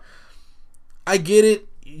Rock. I get it.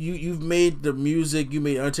 You've made the music. You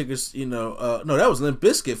made Undertaker's. No, that was Limp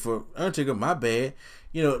Bizkit for Undertaker. My bad.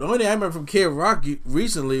 The only thing I remember from Kid Rock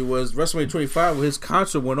recently was WrestleMania 25, where his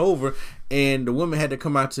concert went over and the women had to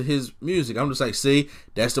come out to his music. I'm just like, see,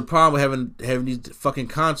 that's the problem with having these fucking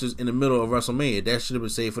concerts in the middle of WrestleMania. That should have been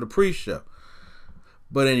saved for the pre-show.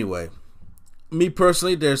 But anyway, me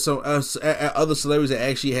personally, there's some other celebrities that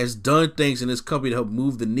actually has done things in this company to help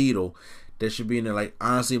move the needle that should be in there. Like,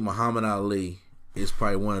 honestly, Muhammad Ali is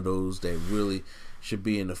probably one of those that really should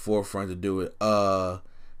be in the forefront to do it.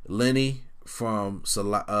 Lenny from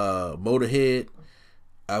Motorhead,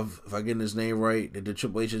 if I get his name right, the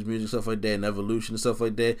Triple H's music, stuff like that, and Evolution and stuff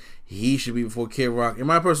like that, he should be before Kid Rock, in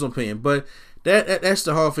my personal opinion. But that's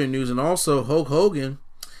the Hall of Fame news. And also Hulk Hogan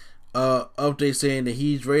update saying that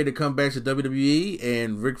he's ready to come back to WWE,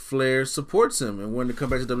 and Ric Flair supports him and wanting to come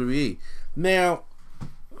back to WWE. Now,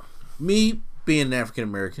 me being an African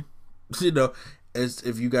American, as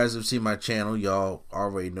if you guys have seen my channel, y'all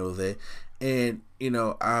already know that. And,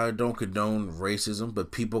 I don't condone racism,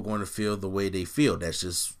 but people are going to feel the way they feel. That's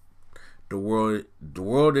just the world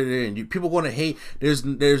that they're in. People are going to hate. There's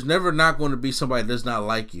never not going to be somebody that does not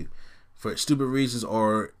like you for stupid reasons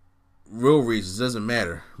or real reasons. It doesn't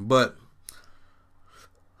matter. But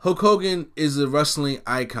Hulk Hogan is a wrestling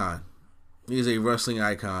icon. He's a wrestling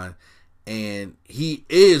icon. And he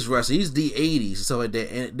is wrestling. He's the 80s and stuff like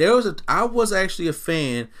that. And I was actually a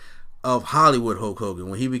fan of Hollywood Hulk Hogan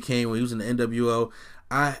when he was in the NWO.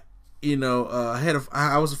 I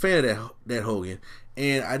was a fan of that Hogan,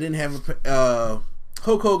 and I didn't have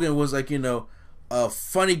Hulk Hogan was like a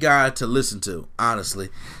funny guy to listen to. Honestly,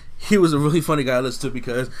 he was a really funny guy to listen to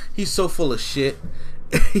because he's so full of shit.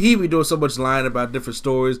 He be doing so much lying about different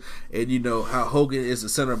stories, and how Hogan is the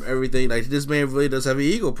center of everything. Like, this man really does have an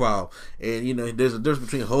ego problem, and there's a difference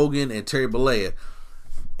between Hogan and Terry Bollea,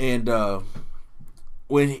 and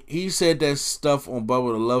when he said that stuff on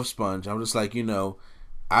Bubba the Love Sponge, I'm just like,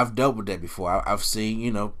 I've dealt with that before. I've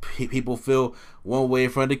seen, people feel one way in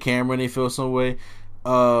front of the camera and they feel some way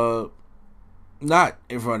not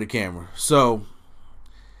in front of the camera. So,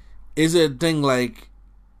 is it a thing like,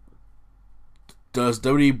 does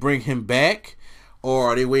WWE bring him back? Or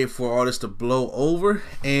are they waiting for all this to blow over?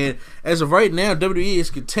 And as of right now, WWE is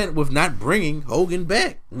content with not bringing Hogan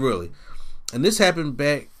back, really. And this happened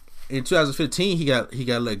back in 2015, he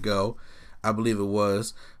got let go, I believe it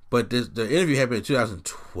was. But the interview happened in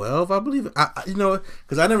 2012, I believe.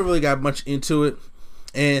 Because I never really got much into it.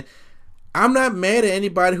 And I'm not mad at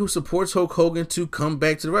anybody who supports Hulk Hogan to come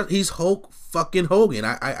back to the wrestling. He's Hulk fucking Hogan.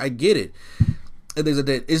 I get it. And things like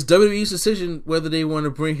that. It's WWE's decision whether they want to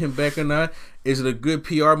bring him back or not. Is it a good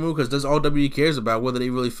PR move? Because that's all WWE cares about, whether they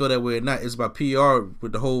really feel that way or not. It's about PR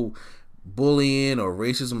with the whole bullying or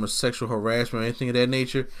racism or sexual harassment or anything of that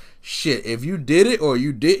nature. Shit, if you did it or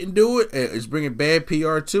you didn't do it, it's bringing bad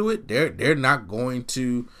PR to it. They're not going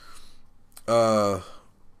to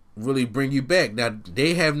really bring you back. Now,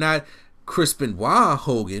 they have not Chris Benoit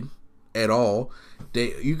Hogan at all.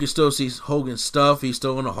 You can still see Hogan's stuff. He's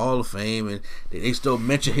still in the Hall of Fame, and they still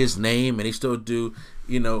mention his name, and they still do,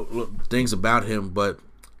 things about him. But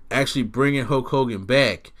actually bringing Hulk Hogan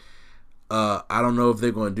back, I don't know if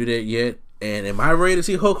they're going to do that yet. And am I ready to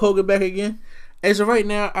see Hulk Hogan back again? As of right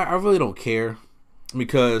now, I really don't care,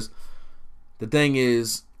 because the thing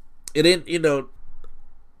is, it ain't,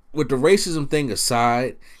 with the racism thing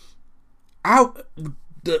aside,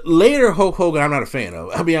 the later Hulk Hogan I'm not a fan of.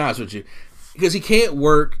 I'll be honest with you, because he can't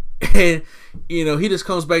work, and he just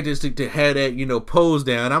comes back just to have that pose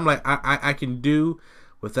down. I'm like, I can do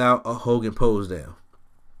without a Hogan pose down.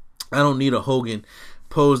 I don't need a Hogan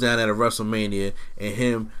pose down at a WrestleMania and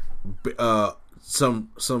him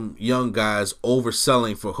some young guys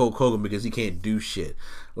overselling for Hulk Hogan because he can't do shit.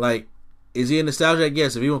 Like, is he a nostalgia? I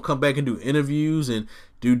guess if he want to come back and do interviews and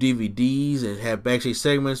do DVDs and have backstage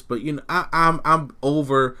segments, but I'm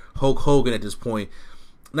over Hulk Hogan at this point.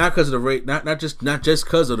 Not because of the not just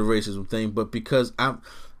because of the racism thing, but because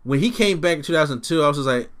when he came back in 2002, I was just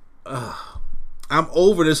like, I'm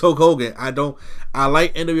over this Hulk Hogan. I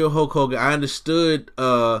like NWO Hulk Hogan. I understood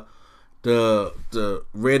the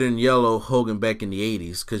red and yellow Hogan back in the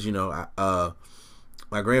 80s, because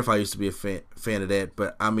my grandfather used to be a fan of that.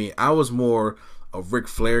 But I mean, I was more a Ric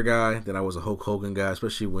Flair guy than I was a Hulk Hogan guy,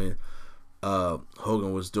 especially when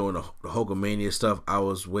Hogan was doing the Hulkamania stuff. I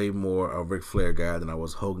was way more a Ric Flair guy than I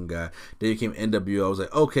was a Hogan guy. Then he came NWO. I was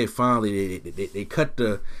like, okay, finally they cut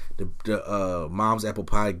the mom's apple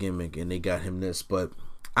pie gimmick and they got him this. But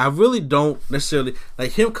I really don't necessarily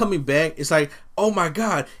like him coming back. It's like, oh my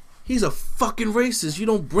God, he's a fucking racist. You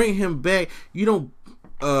don't bring him back. You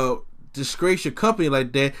don't disgrace your company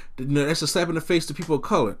like that. That's a slap in the face to people of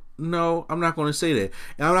color. No, I'm not going to say that,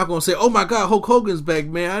 and I'm not going to say, "Oh my God, Hulk Hogan's back,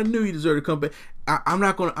 man! I knew he deserved to come back." I'm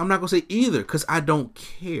not going to say either, because I don't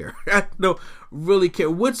care. I don't really care.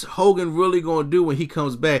 What's Hogan really going to do when he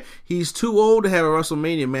comes back? He's too old to have a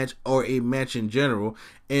WrestleMania match or a match in general,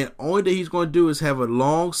 and only that he's going to do is have a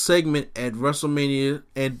long segment at WrestleMania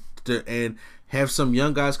and have some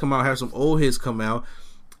young guys come out, have some old heads come out,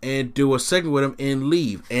 and do a segment with him and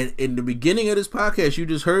leave. And in the beginning of this podcast, you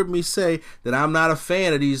just heard me say that I'm not a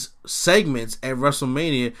fan of these segments at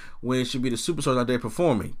WrestleMania when it should be the superstars out there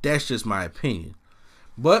performing. That's just my opinion.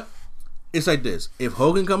 But it's like this. If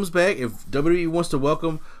Hogan comes back, if WWE wants to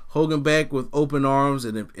welcome Hogan back with open arms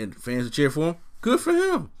and fans to cheer for him, good for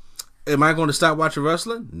him. Am I going to stop watching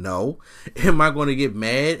wrestling? No. Am I going to get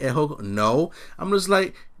mad at Hogan? No. I'm just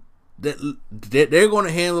like, that they're going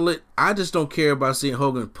to handle it. I just don't care about seeing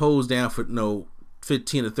Hogan pose down for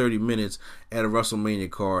 15 to 30 minutes at a WrestleMania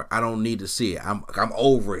card. I don't need to see it. I'm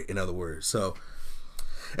over it, in other words. So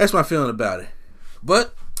that's my feeling about it.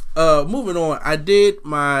 But moving on, I did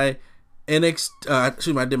my I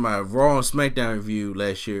did my Raw and SmackDown review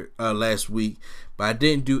last week, but I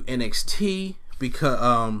didn't do NXT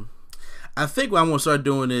because I think what I'm going to start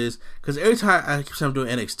doing is, because every time I'm doing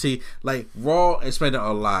NXT, like Raw and SmackDown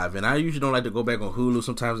are live, and I usually don't like to go back on Hulu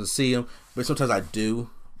sometimes and see them, but sometimes I do,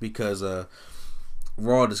 because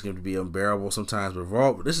Raw is going to be unbearable sometimes. But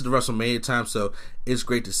Raw, this is the WrestleMania time, so it's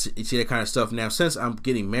great to see that kind of stuff. Now, since I'm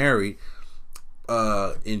getting married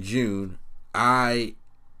in June, I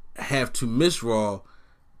have to miss Raw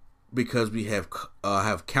because we have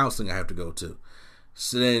counseling I have to go to.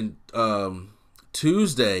 So then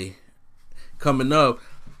Tuesday coming up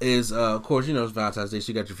is, of course, it's Valentine's Day,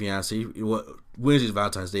 so you got your fiance. Wednesday's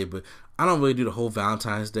Valentine's Day, but I don't really do the whole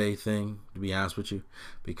Valentine's Day thing, to be honest with you,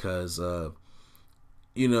 because, if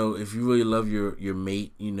you really love your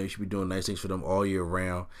mate, you should be doing nice things for them all year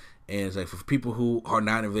round. And it's like, for people who are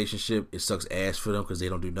not in a relationship, it sucks ass for them because they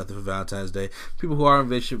don't do nothing for Valentine's Day. People who are in a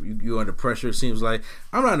relationship, you're under pressure. It seems like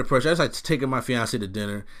I'm not under pressure. I just like taking my fiance to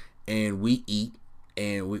dinner and we eat.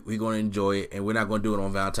 And we're going to enjoy it, and we're not going to do it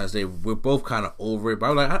on Valentine's Day. We're both kind of over it, but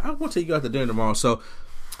I'm like, I want to take you out to dinner tomorrow, so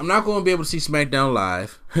I'm not going to be able to see SmackDown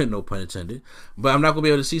live, no pun intended, but I'm not going to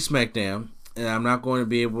be able to see SmackDown, and I'm not going to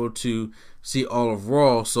be able to see all of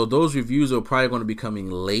Raw, so those reviews are probably going to be coming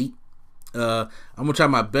late. I'm going to try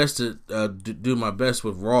my best to do my best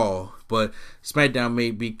with Raw, but SmackDown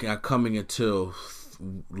may be coming until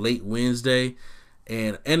late Wednesday,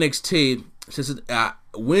 and NXT, since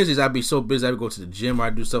Wednesdays I'd be so busy, I'd go to the gym or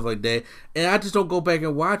I'd do stuff like that, and I just don't go back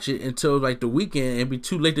and watch it until like the weekend, and it'd be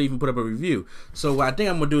too late to even put up a review. So what I think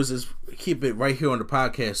I'm going to do is just keep it right here on the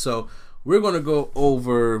podcast. So we're going to go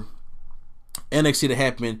over NXT that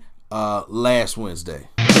happened last Wednesday.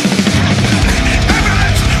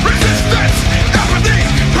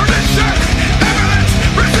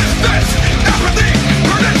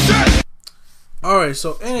 Alright,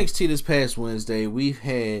 so NXT this past Wednesday, we've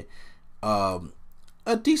had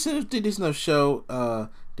a decent enough show.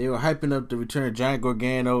 They were hyping up the return of Johnny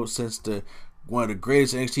Gargano since one of the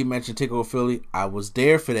greatest NXT matches in TakeOver Philly. I was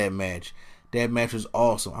there for that match. That match was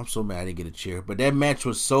awesome. I'm so mad I didn't get a cheer, but that match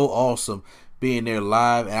was so awesome being there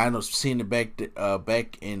live, and I know seeing it back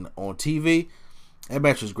on TV. That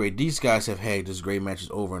match was great. These guys have had just great matches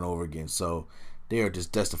over and over again, so they are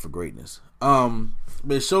just destined for greatness. But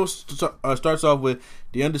the show starts off with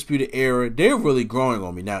the Undisputed Era. They're really growing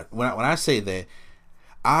on me now. When I say that,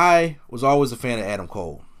 I was always a fan of Adam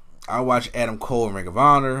Cole. I watched Adam Cole in Ring of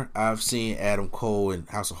Honor. I've seen Adam Cole in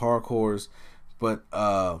House of Hardcores, but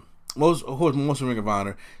most in Ring of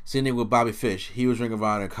Honor. Same thing with Bobby Fish. He was Ring of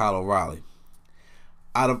Honor and Kyle O'Reilly.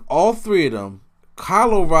 Out of all three of them,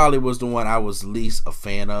 Kyle O'Reilly was the one I was least a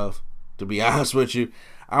fan of, to be honest with you.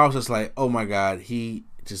 I was just like, oh my God, he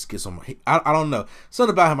just gets on my... I don't know.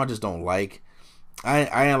 Something about him I just don't like. I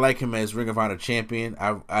didn't like him as Ring of Honor champion.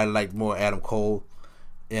 I liked more Adam Cole.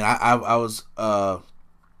 And I was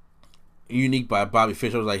unique by Bobby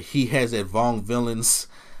Fish. I was like, he has that Vaughn Villains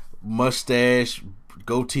mustache,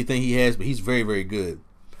 goatee thing he has, but he's very, very good.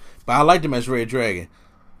 But I liked him as Red Dragon.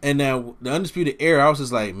 And now the Undisputed Era, I was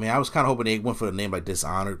just like, man, I was kind of hoping they went for the name like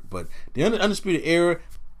Dishonored. But the Undisputed Era,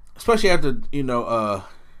 especially after,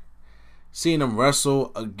 seeing them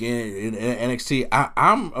wrestle again in NXT,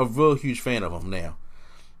 I'm a real huge fan of them now.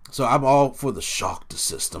 So I'm all for the shock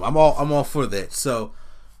system. I'm all for that. So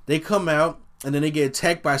they come out and then they get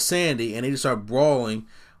attacked by Sandy and they just start brawling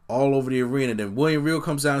all over the arena. Then William Regal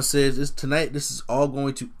comes out and says, tonight this is all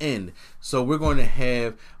going to end. So we're going to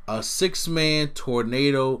have a 6-man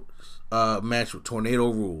tornado match with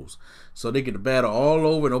tornado rules. So they get the battle all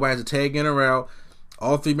over. Nobody has to tag in or out.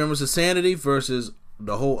 All 3 members of Sanity versus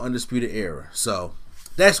the whole Undisputed Era. So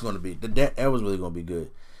that's going to be that was really going to be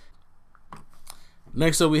good.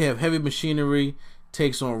 Next up, we have Heavy Machinery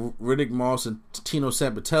takes on Riddick Moss and Tino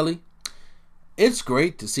Sabbatelli. It's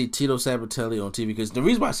great to see Tino Sabbatelli on TV, because the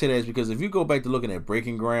reason why I say that is because if you go back to looking at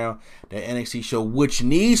Breaking Ground, that NXT show, which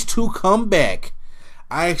needs to come back,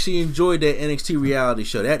 I actually enjoyed that NXT reality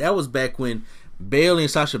show. That was back when Bayley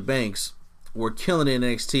and Sasha Banks were killing it in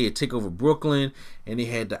NXT at TakeOver Brooklyn, and they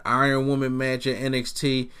had the Iron Woman match at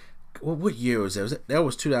NXT. What year was that? That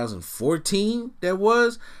was 2014. That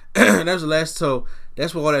was that was the last. So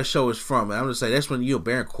that's where all that show is from. And I'm just saying that's when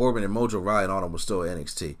Baron Corbin and Mojo Rawley and all them was still at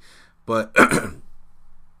NXT. But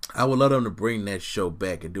I would love them to bring that show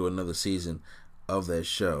back and do another season of that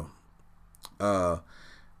show. But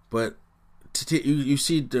you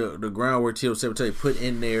see the groundwork Tino Sabbatelli put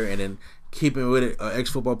in there, and then keeping with it,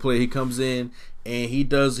 ex-football player, he comes in and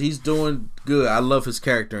he's doing good. I love his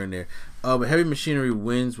character in there. But Heavy Machinery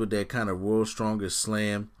wins with that kind of World's Strongest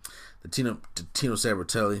Slam. The Tino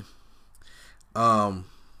Sabbatelli. What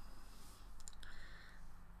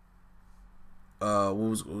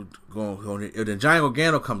was going on here? Then Johnny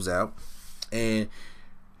Gargano comes out and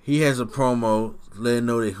he has a promo letting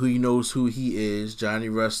know that he knows who he is, Johnny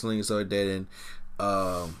Wrestling and stuff like that,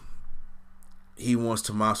 and he wants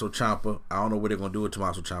Tommaso Ciampa. I don't know what they're gonna do with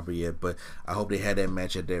Tommaso Ciampa yet, but I hope they had that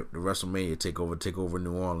match at the WrestleMania takeover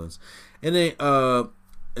New Orleans. And then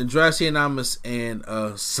Andrade Cien and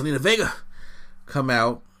Zelina Vega come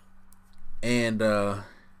out, and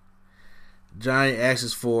Johnny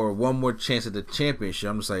asks for one more chance at the championship.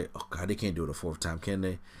 I'm just like, oh God, they can't do it a 4th time, can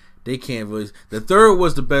they? They can't really. The 3rd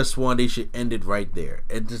was the best one. They should end it right there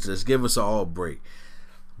and just give us all a break.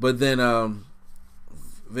 But then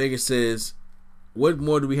Vega says, what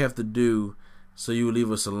more do we have to do so you will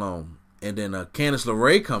leave us alone? And then Candice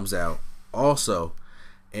LeRae comes out also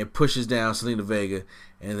and pushes down Zelina Vega,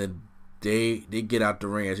 and then they get out the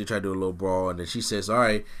ring as they try to do a little brawl, and then she says, all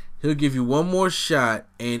right, he'll give you one more shot,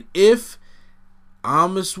 and if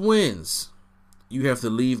Amos wins, you have to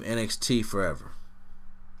leave NXT forever.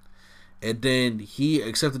 And then he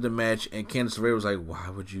accepted the match, and Candice LeRae was like, why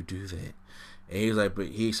would you do that? And he was like, but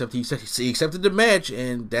he accepted the match,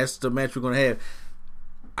 and that's the match we're going to have.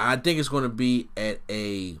 I think it's going to be at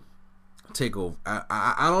a takeover.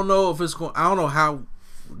 I don't know if it's going. I don't know how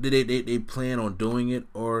they plan on doing it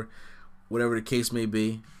or whatever the case may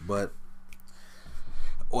be. But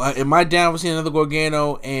am I down for seeing another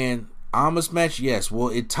Gargano and Amos match? Yes. Will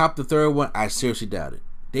it top the 3rd one? I seriously doubt it.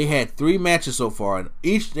 They had 3 matches so far, and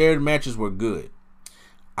each of their matches were good.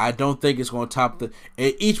 I don't think it's going to top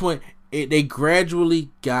each one. They gradually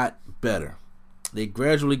got better.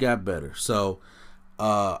 So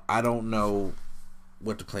I don't know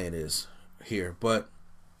what the plan is here. But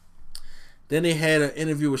then they had an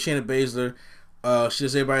interview with Shayna Baszler. She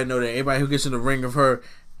lets everybody know that everybody who gets in the ring of her,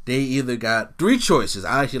 they either got 3 choices.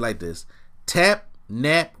 I actually like this: tap,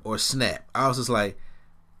 nap, or snap. I was just like,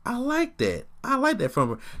 I like that. I like that from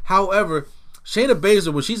her. However, Shayna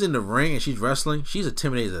Baszler, when she's in the ring and she's wrestling, she's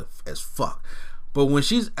intimidating as fuck. But when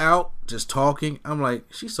she's out just talking, I'm like,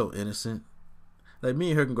 she's so innocent. Like,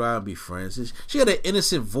 me and her can go out and be friends. She got an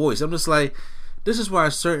innocent voice. I'm just like, this is why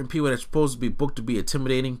certain people that are supposed to be booked to be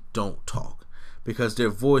intimidating don't talk. Because their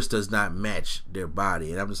voice does not match their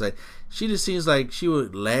body. And I'm just like, she just seems like she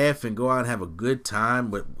would laugh and go out and have a good time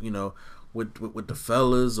with, you know, with the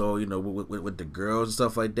fellas, or, you know, with the girls and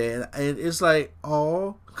stuff like that. And it's like,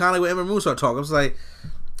 oh, kind of like when Ember Moon started talking. I was like,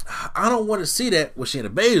 I don't want to see that with Shayna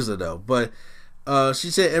Baszler, though. But she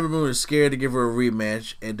said Ember Moon is scared to give her a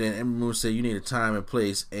rematch. And then Ember Moon said, you need a time and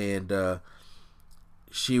place. And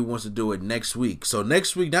she wants to do it next week. So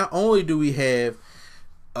next week, not only do we have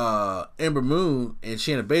Ember Moon and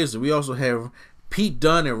Shayna Baszler, we also have Pete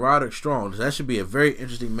Dunne and Roderick Strong. So that should be a very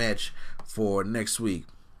interesting match for next week.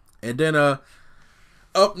 And then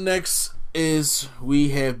up next is we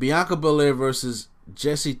have Bianca Belair versus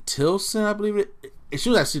Jessie Tilson, I believe it. As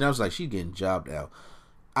soon as I seen it, I was like, she's getting jobbed out.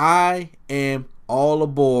 I am all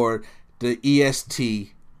aboard the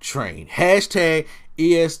EST train. Hashtag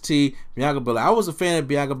EST Bianca Belair. I was a fan of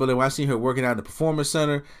Bianca Belair when I seen her working out in the Performance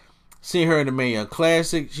Center. Seeing her in the Mae Young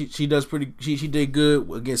Classic, she does pretty. She did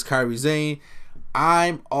good against Kairi Sane.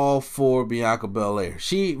 I'm all for Bianca Belair.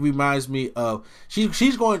 She reminds me of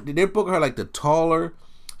she's going. They're booking her like the taller,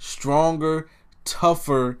 stronger,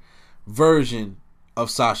 tougher version of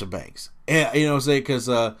Sasha Banks. And you know what I'm saying?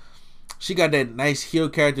 Because she got that nice heel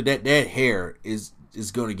character. That hair is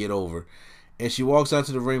going to get over. And she walks out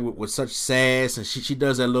to the ring with such sass, and she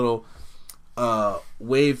does that little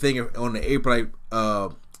wave thing on the apron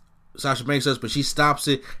like Sasha Banks does, but she stops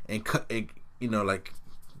it and you know, like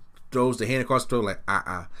throws the hand across the throat like,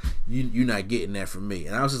 you're not getting that from me.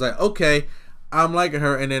 And I was just like, okay, I'm liking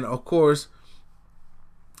her. And then of course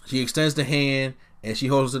she extends the hand and she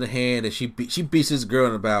holds to the hand and she beats this girl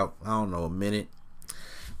in about, I don't know, a minute.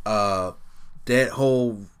 That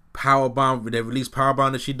whole power bomb, that release power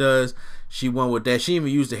bomb that she does, she won with that. She didn't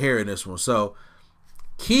even used the hair in this one. So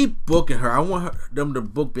keep booking her. I want them to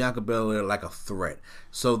book Bianca Belair like a threat,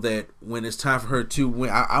 so that when it's time for her to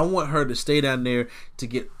win, I want her to stay down there to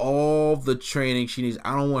get all the training she needs.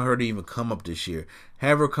 I don't want her to even come up this year.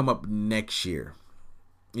 Have her come up next year,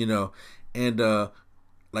 you know. And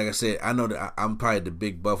like I said, I know that I'm probably the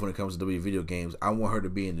big buff when it comes to WWE video games. I want her to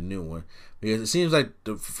be in the new one, because it seems like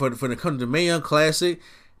for the come to the Mae Young Classic,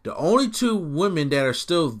 the only two women that are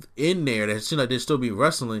still in there that seem like they're still be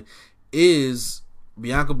wrestling is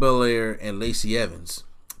Bianca Belair and Lacey Evans.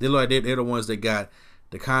 They're the ones that got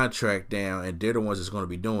the contract down, and they're the ones that's going to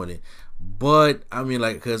be doing it. But I mean,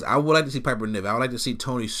 like, because I would like to see Piper Niven. I would like to see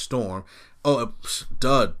Toni Storm. Oh,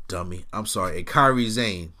 dummy. I'm sorry. And Kairi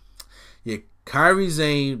Sane. Yeah, Kairi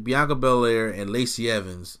Sane, Bianca Belair, and Lacey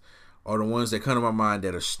Evans are the ones that come to my mind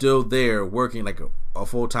that are still there working like a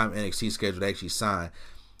full-time NXT schedule to actually sign.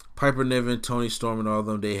 Piper Niven, Toni Storm, and all of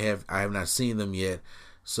them, I have not seen them yet,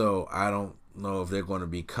 so I don't know if they're going to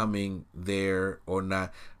be coming there or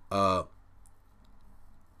not. I'm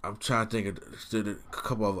trying to think of a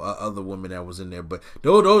couple of other women that was in there, but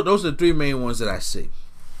those are the three main ones that I see.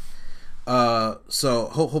 So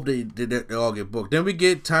hope they all get booked. Then we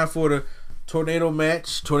get time for the Tornado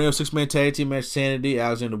match, Tornado 6-man tag team match. Sanity,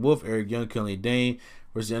 Alexander Wolf, Eric Young, Killian Dane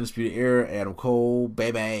versus the Undisputed Era, Adam Cole,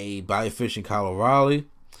 Bobby Fish, and Kyle O'Reilly.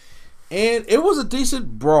 And it was a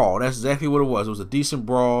decent brawl. That's exactly what it was. It was a decent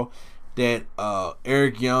brawl that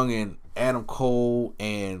Eric Young and Adam Cole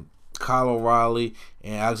and Kyle O'Reilly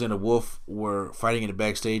and Alexander Wolf were fighting in the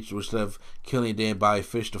backstage, which left Killian Dane and Bobby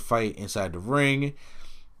Fish to fight inside the ring.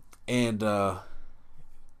 And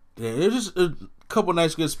there's just a couple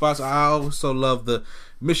nice good spots. I also love the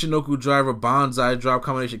Michinoku Driver Banzai drop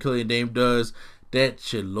combination Killian Dane does. That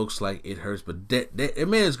shit looks like it hurts, but that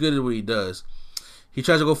man is good at what he does. He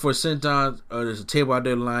tries to go for a senton. There's a table out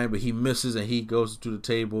there line, but he misses and he goes to the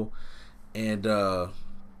table. And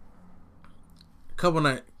couple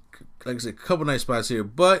nice spots here.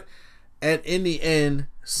 But in the end,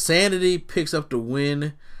 Sanity picks up the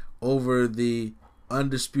win over the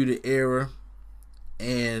Undisputed Era.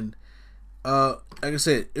 And like I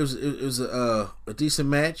said, it was a decent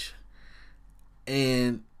match.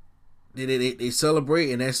 And they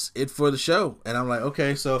celebrate, and that's it for the show. And I'm like,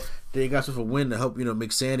 okay, so they got some for win to help,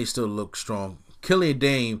 make Sandy still look strong. Killian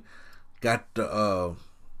Dane got the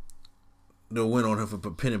win on him for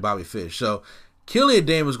pinning Bobby Fish. So Killian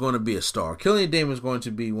Dane is going to be a star. Killian Dane is going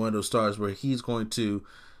to be one of those stars where he's going to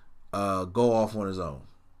go off on his own.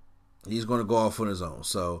 He's going to go off on his own.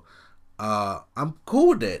 So I'm cool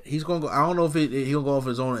with that. He's going to go. I don't know if he'll go off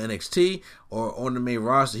his own in NXT or on the main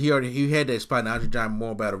roster. He had that spot in Andre Giant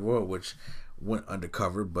Memorial Battle Royal, which went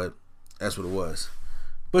undercover, but that's what it was.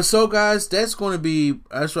 But so, guys, that's why I'm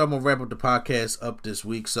gonna wrap up the podcast up this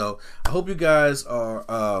week. So I hope you guys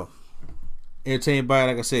are entertained by it.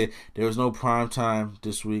 Like I said, there was no prime time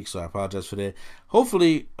this week, so I apologize for that.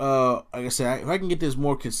 Hopefully, like I said, if I can get this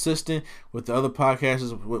more consistent with the other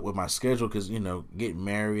podcasts with my schedule, because getting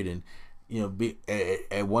married and be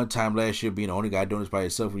at one time last year being the only guy doing this by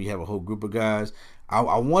yourself when you have a whole group of guys.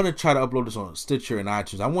 I want to try to upload this on Stitcher and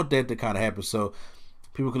iTunes. I want that to kind of happen so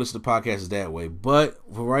people can listen to podcasts that way. But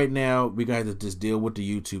for right now, we're going to have to just deal with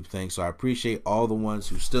the YouTube thing. So I appreciate all the ones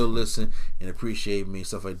who still listen and appreciate me and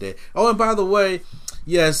stuff like that. Oh, and by the way,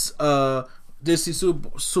 yes, this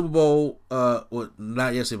Super Bowl,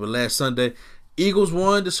 not yesterday, but last Sunday, Eagles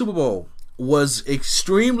won the Super Bowl. Was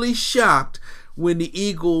extremely shocked when the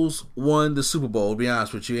Eagles won the Super Bowl, to be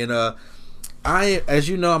honest with you. And I, as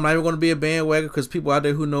you know, I'm not even going to be a bandwagon because people out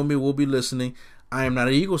there who know me will be listening. I am not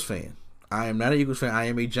an Eagles fan. I am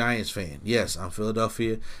a Giants fan. Yes, I'm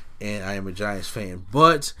Philadelphia, and I am a Giants fan.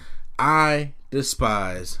 But I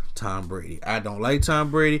despise Tom Brady. I don't like Tom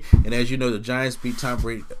Brady. And as you know, the Giants beat Tom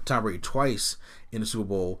Brady twice in the Super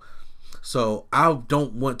Bowl. So I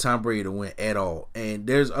don't want Tom Brady to win at all. And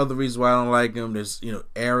there's other reasons why I don't like him. There's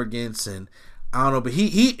arrogance and I don't know. But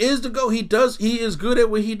he is the GOAT. He is good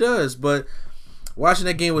at what he does. But watching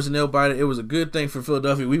that game was a nail biter. It was a good thing for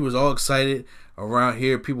Philadelphia. We was all excited around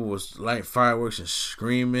here. People was lighting fireworks and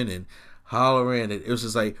screaming and hollering. And it was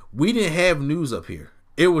just like we didn't have news up here.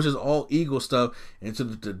 It was just all Eagle stuff until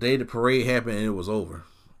the day the parade happened and it was over.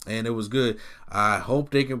 And it was good. I hope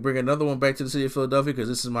they can bring another one back to the city of Philadelphia because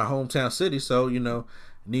this is my hometown city. So,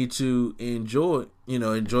 need to enjoy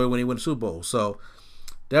when they win the Super Bowl. So,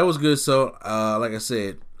 that was good. So, like I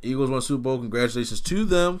said, Eagles won Super Bowl. Congratulations to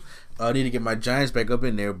them. I need to get my Giants back up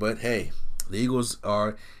in there. But, hey, the Eagles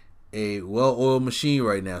are a well-oiled machine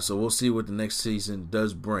right now. So, we'll see what the next season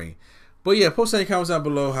does bring. But, yeah, post any comments down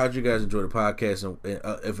below. How'd you guys enjoy the podcast? And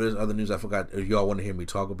if there's other news I forgot if y'all want to hear me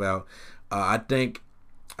talk about. I think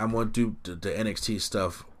I'm going to do the NXT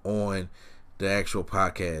stuff on the actual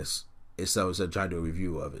podcast itself instead of trying to do a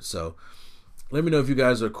review of it. So let me know if you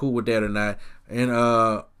guys are cool with that or not.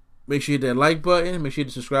 And make sure you hit that like button. Make sure you hit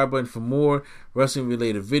the subscribe button for more wrestling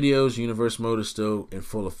related videos. Universe Mode is still in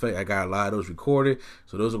full effect. I got a lot of those recorded.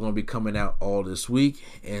 So those are going to be coming out all this week.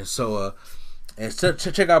 And so and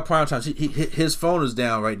check out Primetime. His phone is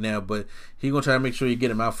down right now, but he's going to try to make sure you get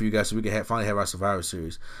him out for you guys so we can finally have our Survivor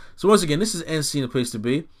Series. So once again, this is NC, the place to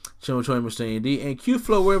be. Chilling with Mr. A&D. And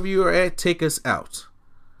Q-Flow, wherever you are at, take us out.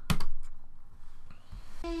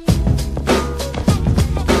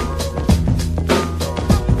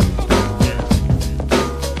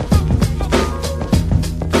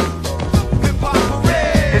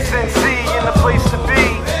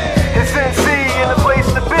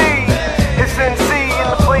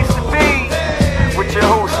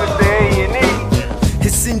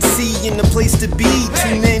 Place to be.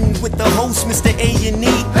 Tune in with the host, Mr.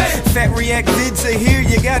 A&E. Fat React vids are here,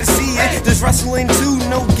 you gotta see it. There's wrestling too,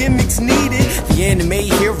 no gimmicks needed. The anime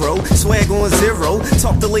hero, swag on zero.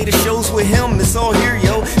 Talk the latest shows with him, it's all here,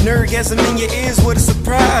 yo. Nerdgasm in your ears, what a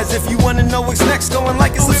surprise. If you wanna know what's next, go and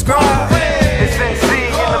like and subscribe. It's NC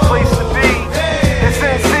in the place to be. It's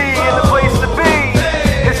NC in the place to be.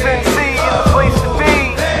 It's NC in the place to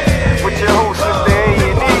be. With your host, Mr.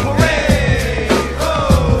 A&E.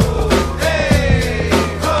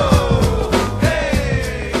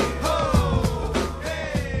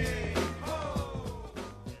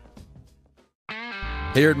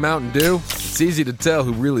 Here at Mountain Dew, it's easy to tell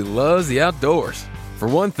who really loves the outdoors. For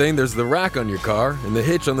one thing, there's the rack on your car and the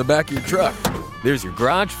hitch on the back of your truck. There's your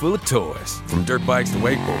garage full of toys, from dirt bikes to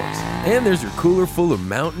wakeboards. And there's your cooler full of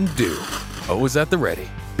Mountain Dew, always at the ready.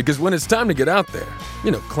 Because when it's time to get out there,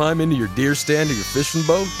 climb into your deer stand or your fishing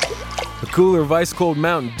boat, a cooler of ice-cold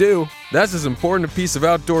Mountain Dew, that's as important a piece of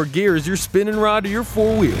outdoor gear as your spinning rod or your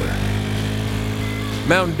four-wheeler.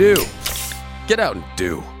 Mountain Dew. Get out and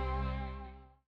do.